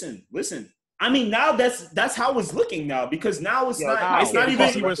 Listen. I mean, now that's how it's looking now because now it's not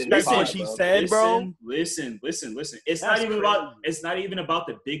even what she said, bro. Listen. It's not even about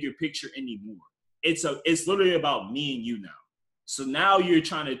the bigger picture anymore. It's literally about me and you now. So now you're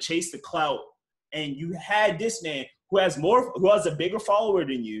trying to chase the clout, and you had this man who has a bigger follower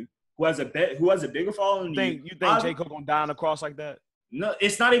than you. Who has a bigger following than you. You think J. Cole gonna die on the cross like that? No,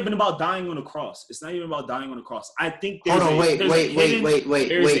 it's not even about dying on the cross. I think there's wait.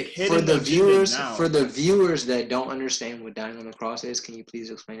 For the viewers that don't understand what dying on the cross is, can you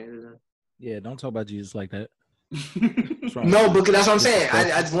please explain it to them? Yeah, don't talk about Jesus like that. No, because that's what I'm saying.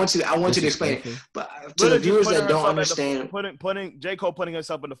 I want you to explain it. But to the viewers that don't understand, putting J. Cole putting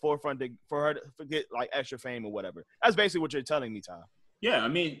herself in the forefront for her to forget like extra fame or whatever. That's basically what you're telling me, Tom. Yeah, I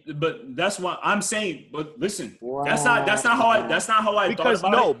mean, but that's what I'm saying. But listen, that's not how I because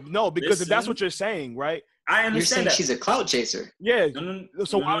thought about it. No, because if that's what you're saying, right? I understand that she's a clout chaser. Yeah.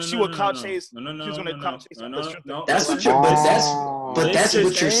 So why she would clout chase? She's gonna clout chase. That's what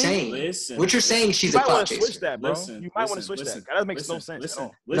you're saying. Listen, what you're saying, she's a clout chaser. Switch that, bro. You might want to switch that. That makes no sense.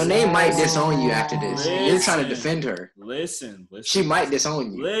 No, name might disown you after this. You're trying to defend her. Listen. She might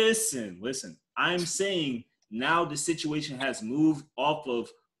disown you. Listen. I'm saying. Now the situation has moved off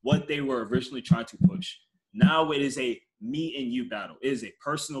of what they were originally trying to push. Now it is a me and you battle. It is a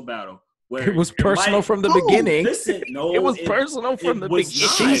personal battle. Where it was personal from the beginning. Listen, no, it was personal from the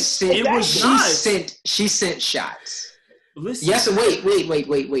beginning. She sent shots. Listen. Yes.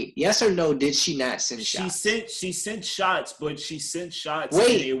 Wait. Yes or no? Did she not send shots? She sent shots, but she sent shots.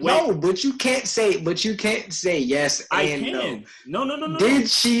 No, but you can't say. Yes and no. No. Did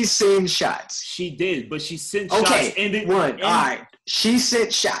she send shots? She did, but she sent shots. Okay. All right. She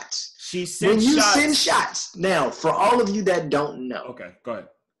sent shots. When you send shots, now for all of you that don't know. Okay, go ahead.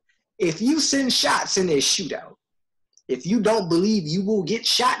 If you send shots in a shootout, if you don't believe you will get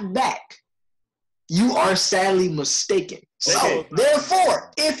shot back, you are sadly mistaken. So,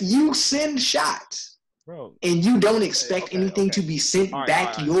 therefore, if you send shots and you don't expect anything to be sent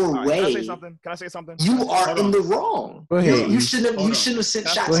back your way, can I say something? You are in the wrong. Go ahead. You shouldn't have sent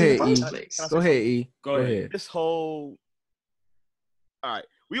shots in the first place. Go ahead, E. Go ahead. This whole. All right,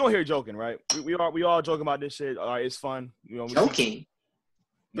 we all here joking, right? We all joking about this shit. All right, it's fun. Joking.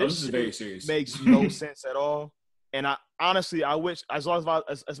 This is very serious. Makes no sense at all. And I honestly, I wish, as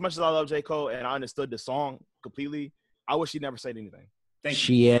much as I love J. Cole and I understood the song completely, I wish he never said anything.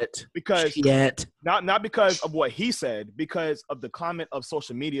 Because not because of what he said, because of the climate of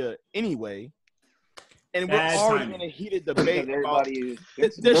social media anyway. And we're already in a heated debate about boy,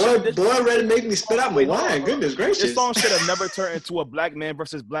 ready to make me spit out my wine. Goodness gracious. This song should have never turned into a black man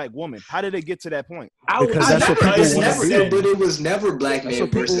versus black woman. How did it get to that point? Because that's what people want to do. But it was never black man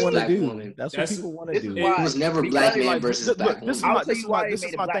versus black woman. That's what people want to do. It was never black man versus black woman. This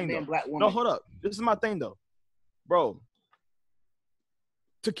is my thing, though. No, hold up. This is my thing, though. Bro,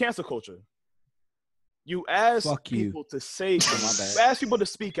 to cancel culture, you ask people to say, you ask people to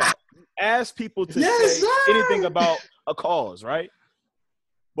speak out. Ask people to say anything about a cause, right?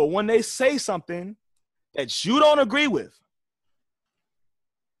 But when they say something that you don't agree with,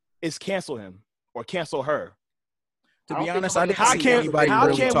 it's cancel him or cancel her. To be honest, I didn't see anybody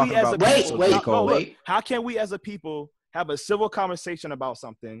really talking about wait. How can we as a people have a civil conversation about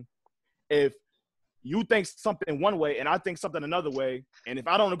something if you think something one way and I think something another way, and if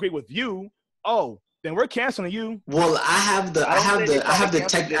I don't agree with you, then we're canceling you. Well, I have the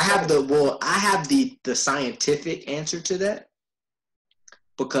scientific answer to that.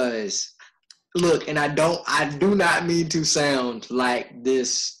 Because look, and I do not mean to sound like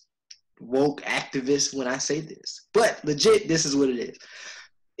this woke activist when I say this. But legit, this is what it is.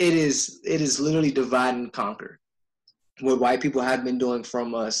 It is literally divide and conquer. What white people have been doing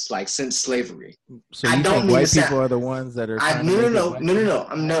from us like since slavery. So you think white people are the ones that are No.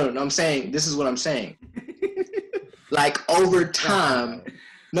 I'm saying this is what I'm saying. Like over time,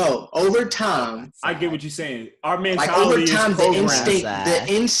 I get what you're saying. Our mentality like over time, is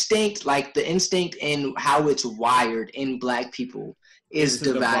the instinct in how it's wired in black people is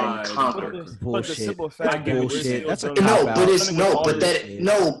divide and conquer. Bullshit. Bullshit. That's a cop out. But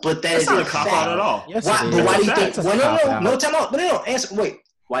that is not a cop out at all. Yes, why do you think? No, time out. No. Answer. Wait.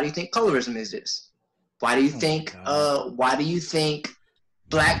 Why do you think colorism is this? Why do you think? Why do you think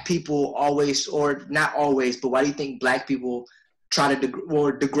black people always, or not always, but why do you think black people try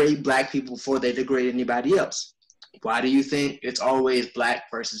to degrade black people before they degrade anybody else? Why do you think it's always black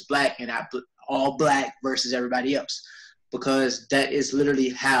versus black and not all black versus everybody else? Because that is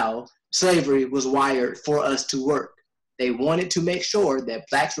literally how slavery was wired for us to work. They wanted to make sure that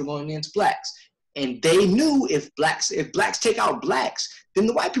blacks were going against blacks. And they knew if blacks take out blacks, then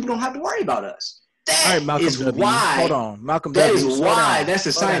the white people don't have to worry about us. That is why. Hold on, Malcolm. That is why. That's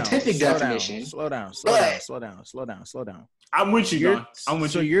the scientific definition. Slow down. I'm with you.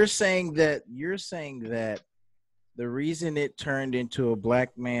 So you're saying that the reason it turned into a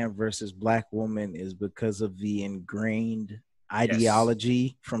black man versus black woman is because of the ingrained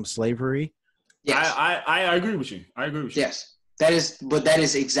ideology from slavery? Yes. I agree with you. Yes. That is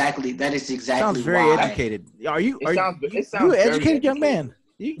exactly sounds very educated. Are you an educated young man?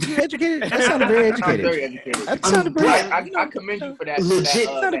 You educated? That sounded very educated. That sounded very. I commend you for that. Legit.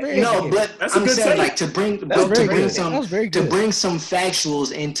 But that's I'm saying take. Like to bring some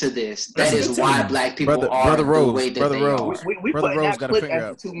factuals into this. That is why black people are the way that they are. Brother Rose got a finger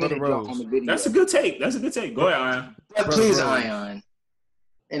up. Brother Rose. That's a good take. Go ahead, Ion. Please, Ion,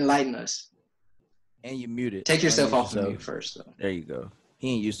 enlighten us. And you muted. Take yourself off of mute first, though. There you go.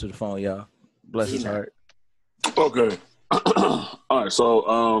 He ain't used to the phone, y'all. Bless his heart. Okay. All right,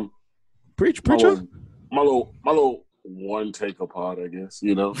 so preach my little one take a pod, I guess,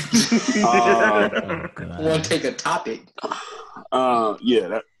 you know. One take a topic.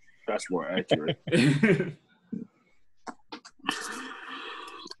 Yeah, that's more accurate.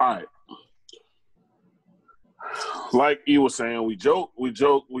 All right. Like E was saying, we joke. We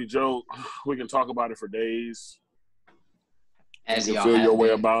can talk about it for days. As you can feel your way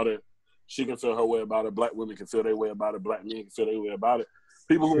about it. She can feel her way about it. Black women can feel their way about it. Black men can feel their way about it.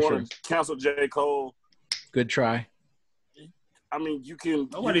 People who want to cancel J. Cole. Good try. I mean, you can.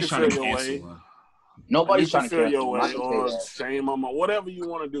 Nobody's trying to cancel. Nobody's trying to feel your way, or shame them, or whatever you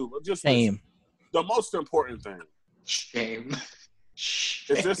want to do. But just shame. The most important thing. Shame.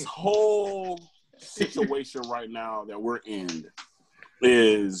 Is this whole situation right now that we're in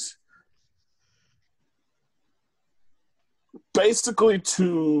is basically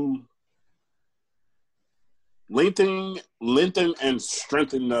to lengthen and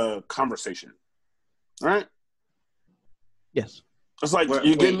strengthen the conversation, right? Yes. It's like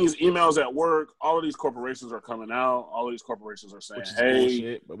you're getting these emails at work. All of these corporations are coming out. All of these corporations are saying,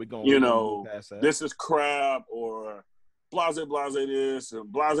 "Hey, bullshit, but this is crap," or "blase this"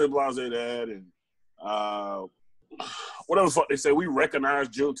 and "blase that," and whatever the fuck they say. We recognize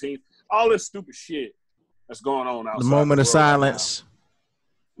Juneteenth. All this stupid shit that's going on outside. The moment of silence.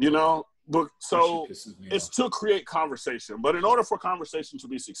 Right, you know. But so it's to create conversation. But in order for conversation to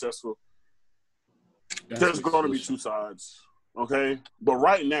be successful, there's going to be two sides, okay? But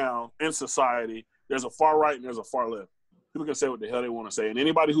right now in society, there's a far right and there's a far left. People can say what the hell they want to say. And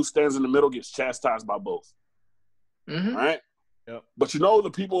anybody who stands in the middle gets chastised by both. Mm-hmm. Right? Yep. But you know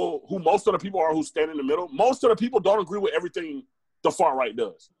most of the people are who stand in the middle? Most of the people don't agree with everything the far right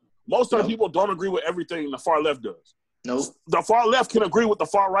does. Most of the people don't agree with everything the far left does. Nope. The far left can agree with the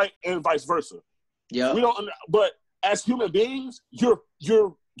far right and vice versa. Yeah. But as human beings, you're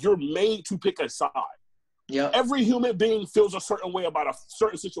made to pick a side. Yeah. Every human being feels a certain way about a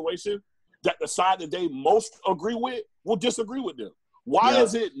certain situation that the side that they most agree with will disagree with them. Why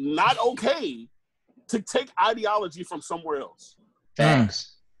is it not okay to take ideology from somewhere else?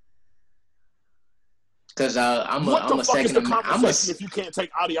 Facts. Because I'm a second amendment. If you can't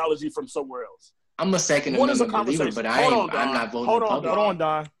take ideology from somewhere else, I'm a second amendment believer, but I'm not voting Republican. Hold on,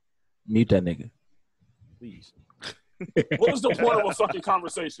 Don. Mute that nigga, please. What is the point of a fucking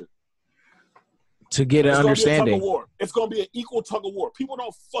conversation? To get an understanding. It's going to be an equal tug of war. People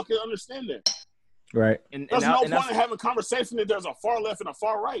don't fucking understand that. Right. There's no point in having conversation if there's a far left and a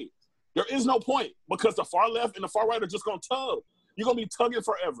far right. There is no point because the far left and the far right are just going to tug. You're going to be tugging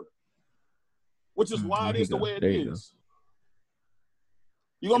forever, which is why it is the way it is.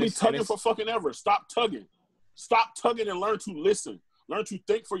 You're going to be tugging for fucking ever. Stop tugging. Stop tugging and learn to listen. Learn to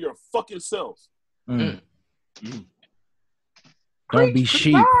think for your fucking self. Don't be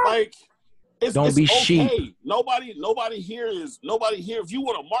sheep. Like, don't be sheep. Nobody here. If you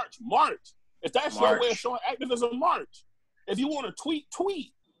want to march. If that's your way of showing activism, march. If you want to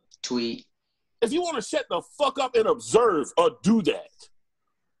tweet. If you want to shut the fuck up and observe, do that.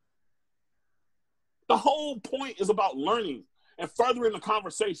 The whole point is about learning and furthering the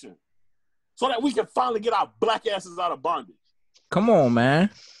conversation so that we can finally get our black asses out of bondage. Come on, man.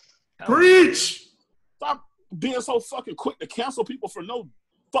 Preach. Stop being so fucking quick to cancel people for no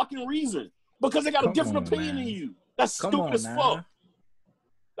fucking reason. Because they got a different opinion than you. That's stupid as fuck.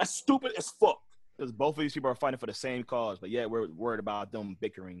 That's stupid as fuck. Because both of these people are fighting for the same cause, but yet we're worried about them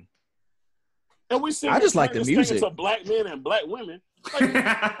bickering. And we see I just like the music. To black men and black women.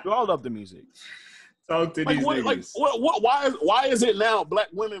 Like, we all love the music. Talk to these niggas. Why is it now black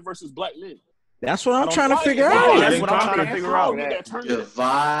women versus black men? That's what I'm trying to figure out. That's what I'm trying to figure out.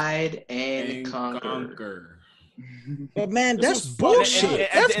 Divide and conquer. But man, that's bullshit.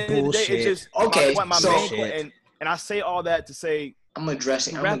 That's bullshit. It's just okay. And I say all that to say I'm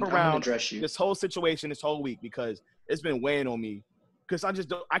addressing. I'm gonna address you. This whole situation, this whole week, because it's been weighing on me. Because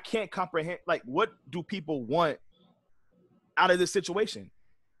I can't comprehend. Like, what do people want out of this situation?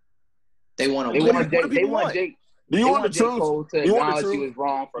 They want to. They want Jake. Do you want the truth? Cole to acknowledge he was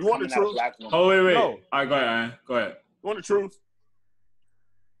wrong for coming out of black woman. Oh wait. No. All right, go ahead, Aaron. Go ahead. You want the truth?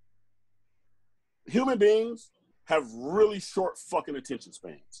 Human beings have really short fucking attention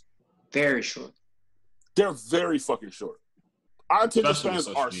spans. Very short. They're very fucking short. Our attention spans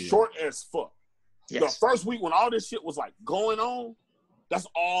are short as fuck. Yes. The first week when all this shit was like going on, that's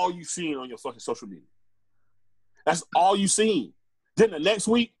all you seen on your fucking social media. That's all you seen. Then the next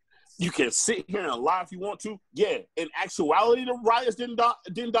week, you can sit here and lie if you want to. Yeah, in actuality, the riots didn't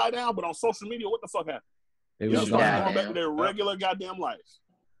die down, but on social media, what the fuck happened? They just started going back to their regular goddamn life.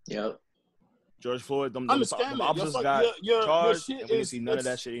 Yep. George Floyd, them officers got charged, and we didn't see none of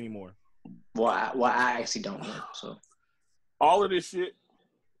that shit anymore. Well, I actually don't know. So all of this shit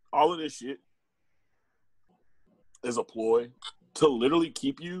is a ploy to literally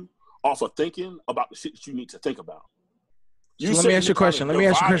keep you off of thinking about the shit that you need to think about. So let me ask you a question. Let me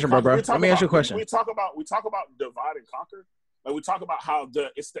ask you a question, bro. Let me ask you a question. We talk about divide and conquer. Like we talk about how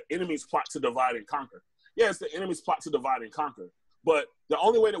it's the enemy's plot to divide and conquer. Yeah, it's the enemy's plot to divide and conquer. But the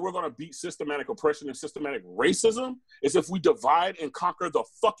only way that we're going to beat systematic oppression and systematic racism is if we divide and conquer the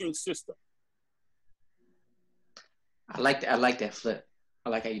fucking system. I like that flip. I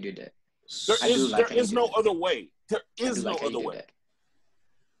like how you did that. There is no other way. There is no other way.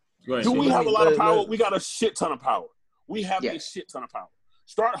 Do we have a lot of power? We got a shit ton of power. We have a shit ton of power.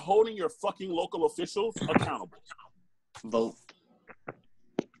 Start holding your fucking local officials accountable. Vote.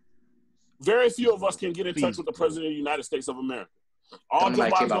 Very few of us can get in touch with the President of the United States of America. All Joe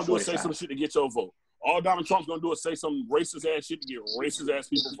Biden's going to do is say some shit to get your vote. All Donald Trump's going to do is say some racist ass shit to get racist ass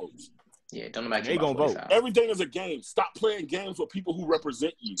people votes. Yeah, don't nobody care about vote. Everything is a game. Stop playing games with people who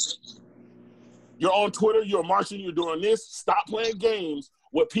represent you. You're on Twitter, you're marching, you're doing this. Stop playing games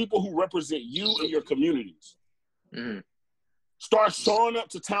with people who represent you and your communities. Mm-hmm. Start showing up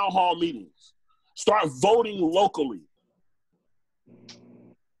to town hall meetings. Start voting locally.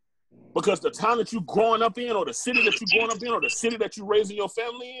 Because the town that you're growing up in, or the city that you're growing up in, or the city that you're raising your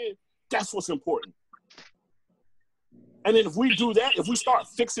family in, that's what's important. And then if we do that, if we start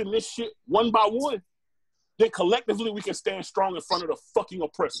fixing this shit one by one, then collectively we can stand strong in front of the fucking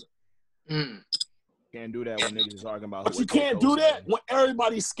oppressor. Mm. Can't do that when niggas is arguing about. But you can't do that when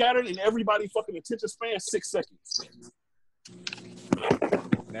everybody's scattered and everybody fucking attention span 6 seconds.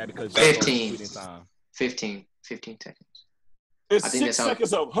 Now because 15 seconds. It's 6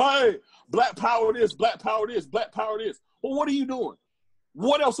 seconds of, hey, black power this, black power this, black power this. Well, what are you doing?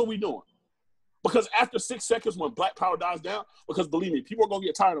 What else are we doing? Because after 6 seconds, when black power dies down, because believe me, people are going to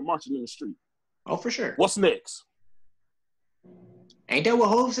get tired of marching in the street. Oh, for sure. What's next? Ain't that what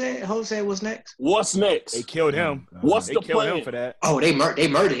Hov said? Hov said what's next? What's next? They killed him. What's the plan? They killed him for that. Oh, they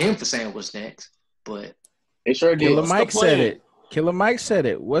murdered him for saying what's next. But they sure did. Killer Mike said it. Killer Mike said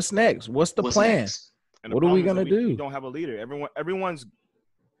it. What's next? What's the plan? What are we gonna do? We don't have a leader. Everyone's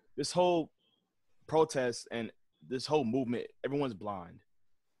this whole protest and this whole movement. Everyone's blind.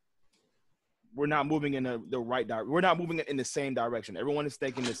 We're not moving in the right direction. We're not moving in the same direction. Everyone is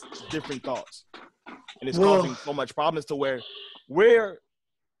thinking this different thoughts, and it's causing so much problems to where we're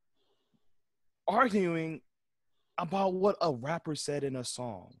arguing about what a rapper said in a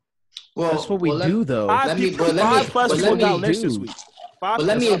song. Well, that's what we do, though. Let me address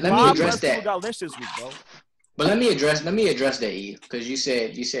that, E, because you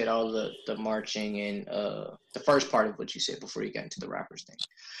said all the marching and the first part of what you said before you got into the rappers thing.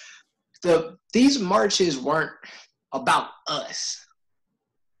 These marches weren't about us.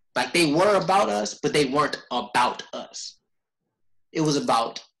 Like, they were about us, but they weren't about us. It was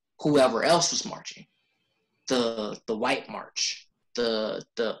about whoever else was marching. The white march, the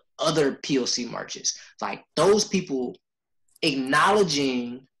other POC marches. Like, those people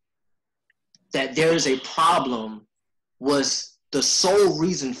acknowledging that there is a problem was the sole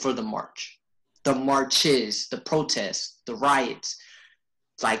reason for the march. The marches, the protests, the riots.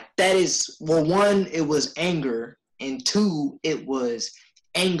 Like, that is, well, one, it was anger, and two, it was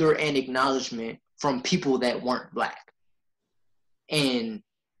anger and acknowledgement from people that weren't black. And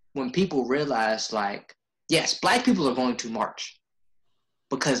when people realize, like, yes, black people are going to march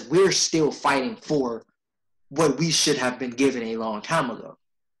because we're still fighting for what we should have been given a long time ago.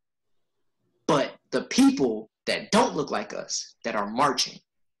 But the people that don't look like us, that are marching,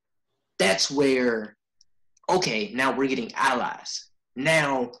 that's where, okay, now we're getting allies.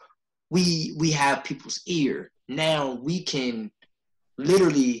 Now we have people's ear. Now we can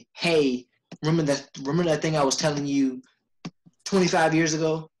literally, hey, remember that thing I was telling you 25 years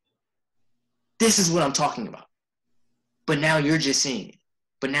ago? This is what I'm talking about. But now you're just seeing it.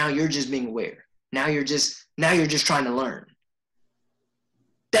 But now you're just being aware. Now you're just trying to learn.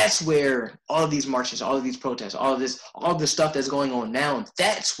 That's where all of these marches, all of these protests, all the stuff that's going on now,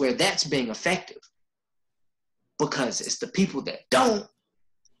 that's where that's being effective. Because it's the people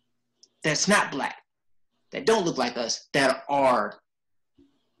that's not black, that don't look like us, that are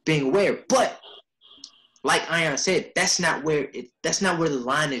being aware. But like Ion said, that's not where the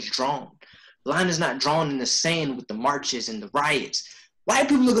line is drawn. The line is not drawn in the sand with the marches and the riots. White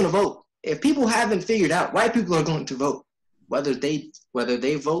people are going to vote. If people haven't figured out, white people are going to vote. Whether they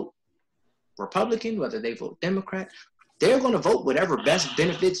vote Republican, whether they vote Democrat, they're going to vote whatever best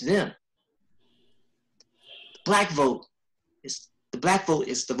benefits them. The black vote is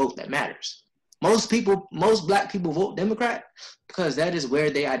the vote that matters. Most black people vote Democrat because that is where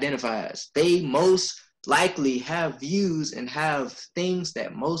they identify as. They most likely have views and have things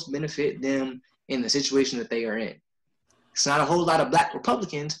that most benefit them in the situation that they are in. It's not a whole lot of black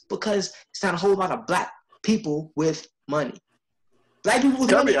Republicans because it's not a whole lot of black people with money. Black people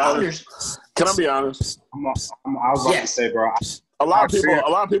with money. Can I be honest? I was about to say, bro. A lot of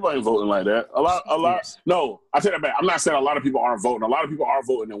people ain't voting like that. A lot. No, I take that back. I'm not saying a lot of people aren't voting. A lot of people are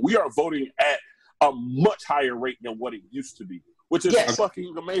voting, and we are voting at a much higher rate than what it used to be, which is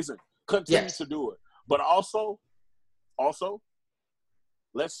fucking amazing. Continue to do it, but also,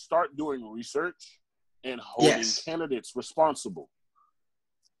 let's start doing research and holding candidates responsible.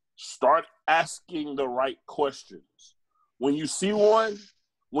 Start asking the right questions. When you see one,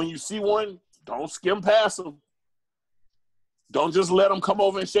 don't skim past them. Don't just let them come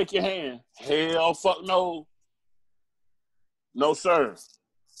over and shake your hand. Hell, fuck no. No, sir.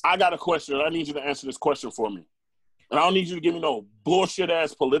 I got a question. I need you to answer this question for me. And I don't need you to give me no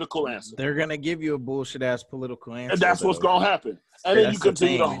bullshit-ass political answer. They're going to give you a bullshit-ass political answer. And that's what's going to happen. And then you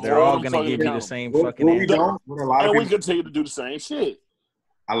continue to hold. They're all going to give you the same fucking answer. And we continue to do the same shit.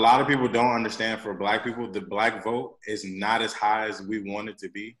 A lot of people don't understand, for black people, the black vote is not as high as we want it to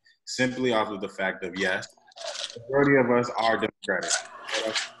be, simply off of the fact of, yes, the majority of us are Democratic.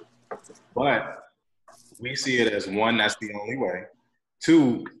 But we see it as, one, that's the only way.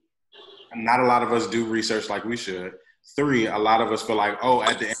 Two, not a lot of us do research like we should. Three, a lot of us feel like, oh,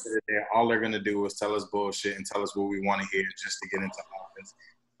 at the end of the day, all they're going to do is tell us bullshit and tell us what we want to hear just to get into office.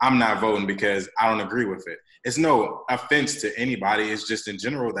 I'm not voting because I don't agree with it. It's no offense to anybody. It's just in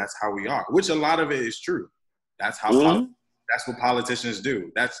general, that's how we are, which a lot of it is true. That's how that's what politicians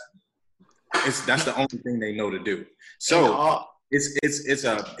do. That's the only thing they know to do. So it's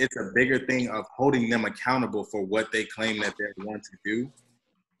a bigger thing of holding them accountable for what they claim that they want to do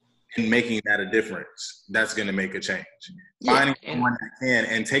and making that a difference. That's going to make a change. Finding someone that can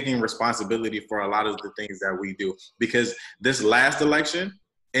and taking responsibility for a lot of the things that we do. Because this last election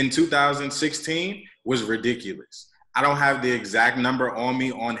in 2016 was ridiculous. I don't have the exact number on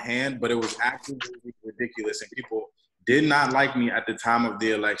me on hand, but it was absolutely ridiculous. And people did not like me at the time of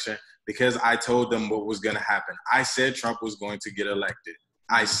the election because I told them what was going to happen. I said Trump was going to get elected.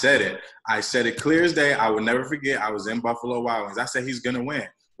 I said it. I said it clear as day. I will never forget. I was in Buffalo Wild Wings. I said he's going to win.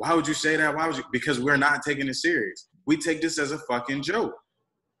 Why would you say that? Why would you? Because we're not taking it serious. We take this as a fucking joke,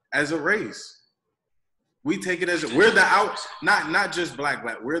 as a race. We take it as we're the out, not just black.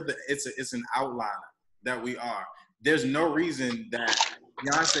 It's an outliner that we are. There's no reason that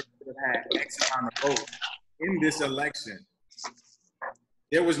Beyonce could have had X amount of votes in this election.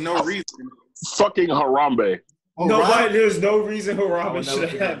 There was no reason. Fucking Harambe. There's no reason Harambe should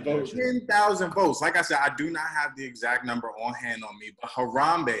have had votes. 10,000 votes. Like I said, I do not have the exact number on hand on me, but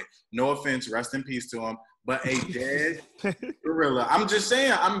Harambe, no offense, rest in peace to him, but a dead gorilla. I'm just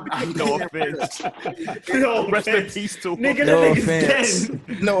saying. No offense. Rest in peace to him. Nigga, no offense.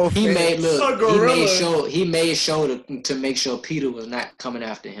 No offense. He made sure to make sure Peter was not coming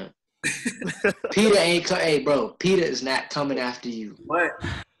after him. Peter ain't. Hey, bro, Peter is not coming after you. But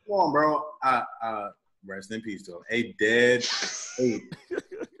come on, bro. Rest in peace to him. A dead ape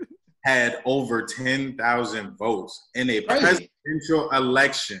had over 10,000 votes in a presidential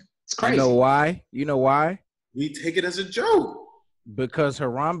election. It's crazy. You know why? We take it as a joke. Because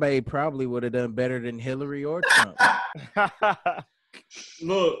Harambe probably would have done better than Hillary or Trump.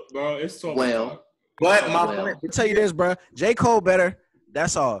 Look, bro, it's so But I'll tell you this, bro. J. Cole better.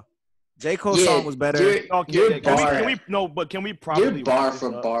 That's all. J. Cole's song was better. Can we probably bar for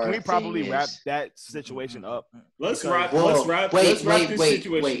bar? Can we probably wrap that situation up? Let's wrap this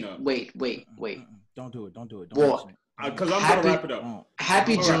situation up. Wait. Don't do it. Because I'm gonna wrap it up.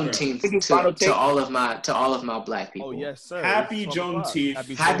 Happy Juneteenth to all of my black people. Oh yes, sir. Happy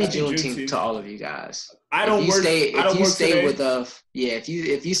Juneteenth. Happy Juneteenth to all of you guys. If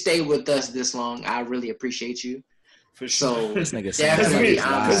you stay with us this long, I really appreciate you. For sure. So definitely,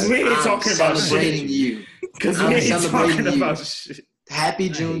 because we ain't talking about celebrating you. Because we ain't talking about shit. Happy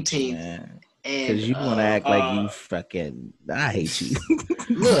Juneteenth. Because you want to act like you fucking. I hate you.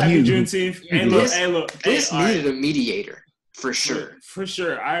 Look, Happy Juneteenth. This needed a mediator for sure. For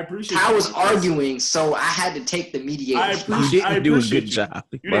sure, I appreciate. I was arguing, so I had to take the mediator. You didn't do a good job.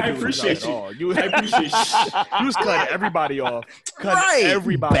 I appreciate you. I appreciate you. You was cutting everybody off.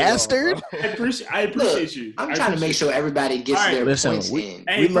 Everybody bastard. Off, I appreciate you. I'm trying to make sure everybody gets their points in.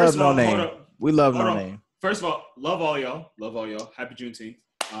 We love No Name. We love No Name. First of all, love all y'all. Happy Juneteenth.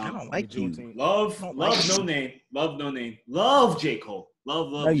 I don't like you. Love No Name. Love No Name. Love J. Cole.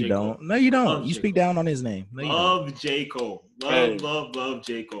 Love no, you J. don't. Cole. No, you don't. Love you speak down on his name. No, love J. Cole. Love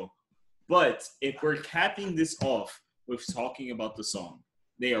J. Cole. But if we're capping this off with talking about the song,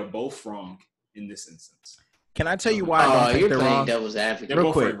 they are both wrong in this instance. Can I tell you why I don't think they're wrong? Devil's advocate. They're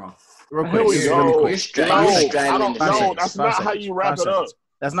both wrong. Real quick. That's not how you wrap it up.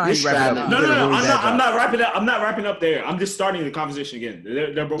 That's not how you wrap it up. No. I'm not wrapping up. I'm not wrapping up there. I'm just starting the conversation again.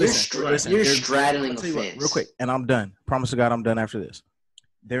 They're both wrong. You're straddling the fence. Real quick, and I'm done. Promise to God, I'm done after this.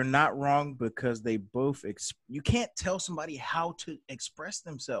 They're not wrong because they both. You can't tell somebody how to express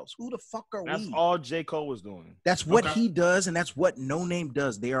themselves. Who the fuck are we? That's all J. Cole was doing. That's what he does, and that's what No Name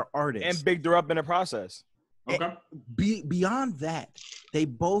does. They are artists and bigged her up in the process. Okay. Beyond that, they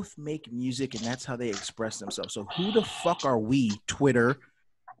both make music, and that's how they express themselves. So who the fuck are we, Twitter,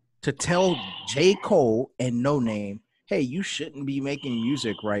 to tell J. Cole and No Name, hey, you shouldn't be making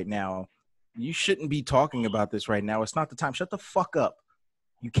music right now. You shouldn't be talking about this right now. It's not the time. Shut the fuck up.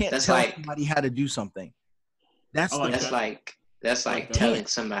 You can't tell somebody how to do something. That's like telling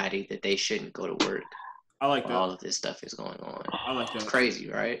somebody that they shouldn't go to work. I like that. All of this stuff is going on. I like that. It's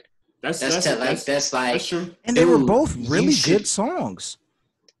crazy, right? That's true. And they were both really good songs.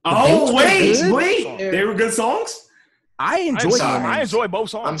 Oh, wait. They were good songs? I enjoy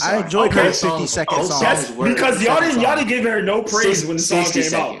both songs. I enjoyed her 50-second song. That's because y'all didn't give her no praise when the song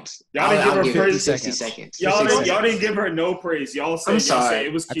came out. Y'all didn't give her praise. 60 seconds. Y'all didn't give her no praise. Y'all said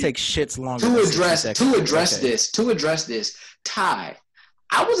it was cute. I take shits longer. To address this, Ty,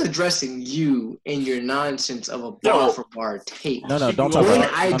 I was addressing you in your nonsense of a bar for bar take. No, don't talk about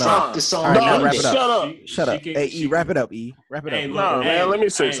it. I dropped the song. All right, now wrap it up. Shut up. Hey, E, wrap it up, E. Wrap it up. No, man, let me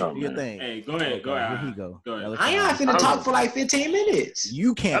say something. Your thing. Hey, go ahead. Go ahead. Here he go. I ain't finna talk for like 15 minutes.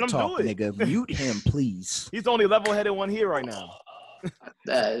 You can't talk, nigga. Mute him, please. He's the only level-headed one here right now.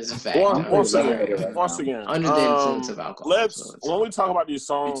 That is a fact. Once again, under the influence of alcohol. When we talk about these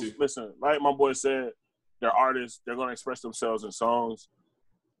songs, listen, like my boy said, they're artists. They're going to express themselves in songs.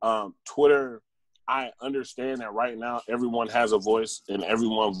 Twitter, I understand that right now everyone has a voice, and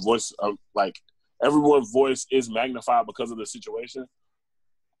everyone's voice is magnified because of the situation.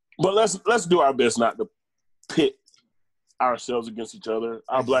 But let's do our best not to pit ourselves against each other.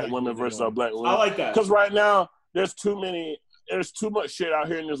 Our black women versus our black women. I like that. Because right now there's too much shit out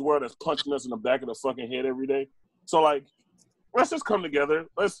here in this world that's punching us in the back of the fucking head every day. So like, let's just come together.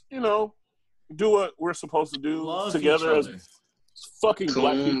 Let's do what we're supposed to do together as fucking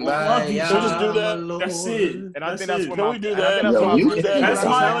black people. We'll just do that. That's it. And I think that's what we do that. I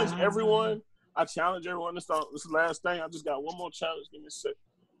challenge everyone. This is the last thing. I just got one more challenge. Give me a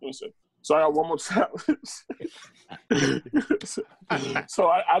sec. So I got one more challenge. So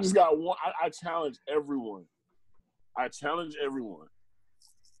I just got one. I challenge everyone.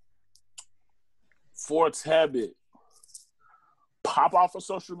 For a Tabit, pop off of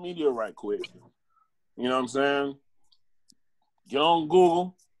social media right quick. You know what I'm saying? Get on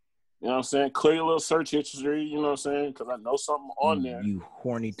Google. You know what I'm saying? Clear your little search history. You know what I'm saying? Because I know something on there. You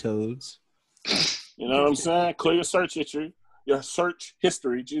horny toads. You know what I'm saying? Clear your search history. Your search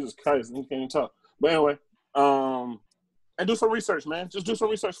history. Jesus Christ, you can't even talk. But anyway, and do some research, man. Just do some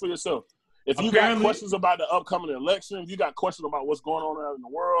research for yourself. If you got questions about the upcoming election, if you got questions about what's going on out in the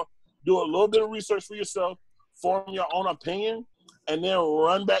world, do a little bit of research for yourself, form your own opinion, and then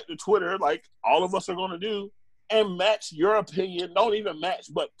run back to Twitter like all of us are going to do and match your opinion. Don't even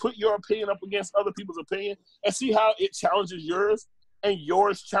match, but put your opinion up against other people's opinion and see how it challenges yours and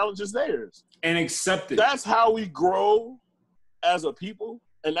yours challenges theirs. And accept it. That's how we grow as a people,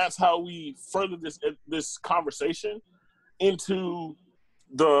 and that's how we further this conversation into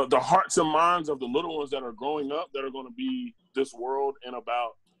the hearts and minds of the little ones that are growing up that are going to be this world in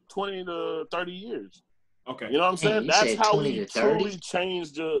about 20 to 30 years. Okay. You know what I'm saying? That's how we truly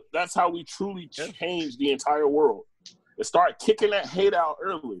change that's how we truly change the entire world. And start kicking that hate out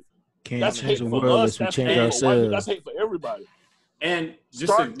early. That's hate for us. That's hate for everybody. And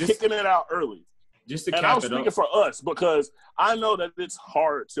start kicking it out early. Just to and cap I'm speaking for us because I know that it's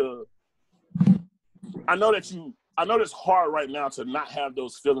hard to. I know that it's hard right now to not have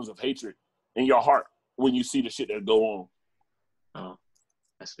those feelings of hatred in your heart when you see the shit that go on. Oh,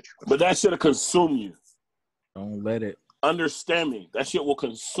 that's what you're. But that shit'll consume you. Don't let it. Understand me. That shit will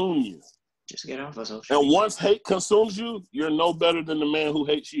consume you. Just get off of social. And once hate consumes you, you're no better than the man who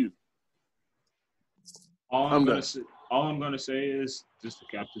hates you. All I'm gonna say is, just to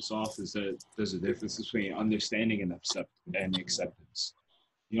cap this off, is that there's a difference between understanding and acceptance.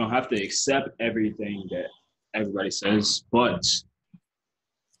 You don't have to accept everything that everybody says, but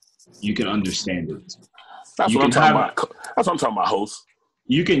you can understand it. That's what I'm talking about, host.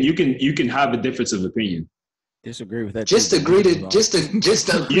 You can have a difference of opinion. Disagree with that. Just agree to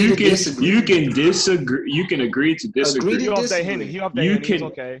disagree. You can disagree. You can agree to disagree. He off that Henny. He's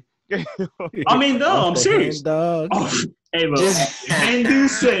okay. I mean, no, I'm serious. Dog. Oh, hey, look, and do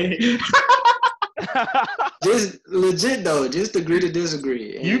say. Just legit though. Just agree to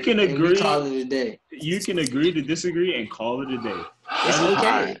disagree. You can agree. Call it a day. You can agree to disagree and call it a day. It's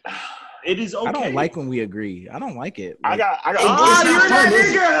okay. It is okay. I don't like when we agree. I don't like it. I got. You're that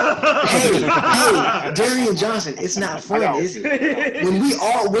nigga. Hey, Darian Johnson, it's not fun, is it?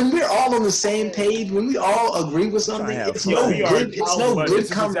 When we're all on the same page, when we all agree with something, it's no good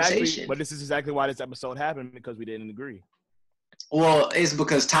conversation. But this is exactly why this episode happened, because we didn't agree. Well, it's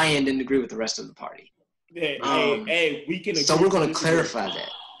because Tyan didn't agree with the rest of the party. Hey, we can agree. So we're going to clarify that.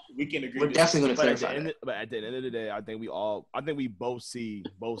 We can agree. We're definitely going to clarify that. But at the end of the day, I think we both see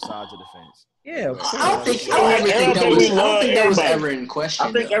both sides of the fence. Yeah, I don't think that was ever in question.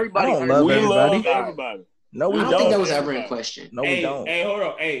 I think everybody love everybody. No, we don't. I don't think that was ever in question. No, we don't. Hey, hold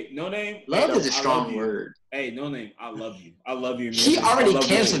on. Hey, no name. Love is a strong word. Hey, no name. I love you. I love you. She already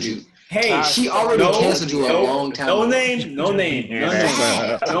canceled you. Hey, she already canceled you a long time ago. No name. No name.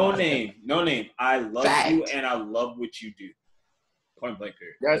 I love you and I love what you do. Point blank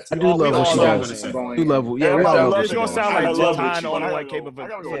period. I do love what she does. Do love, yeah, we all love. It's gonna sound like Ty on one capable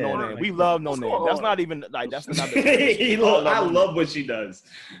for No Name. We love No Name. That's not even like that's not. I love what she does.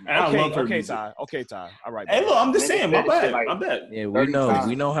 And I love her music. Okay, Ty. All right. Hey, look, I'm just saying. My bad. My bad. Yeah, we know.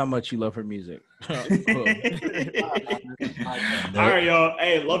 We know how much you love her music. All right, y'all.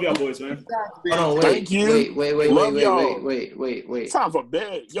 Hey, love y'all boys, man. Oh, wait. Thank you. Wait. Time for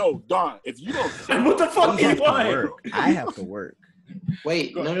bed. Yo, Don, if you don't what the fuck are you doing? I have to work.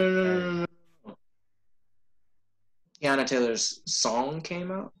 Wait, no. Teyana Taylor's song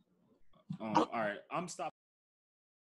came out? All right, I'm stopping.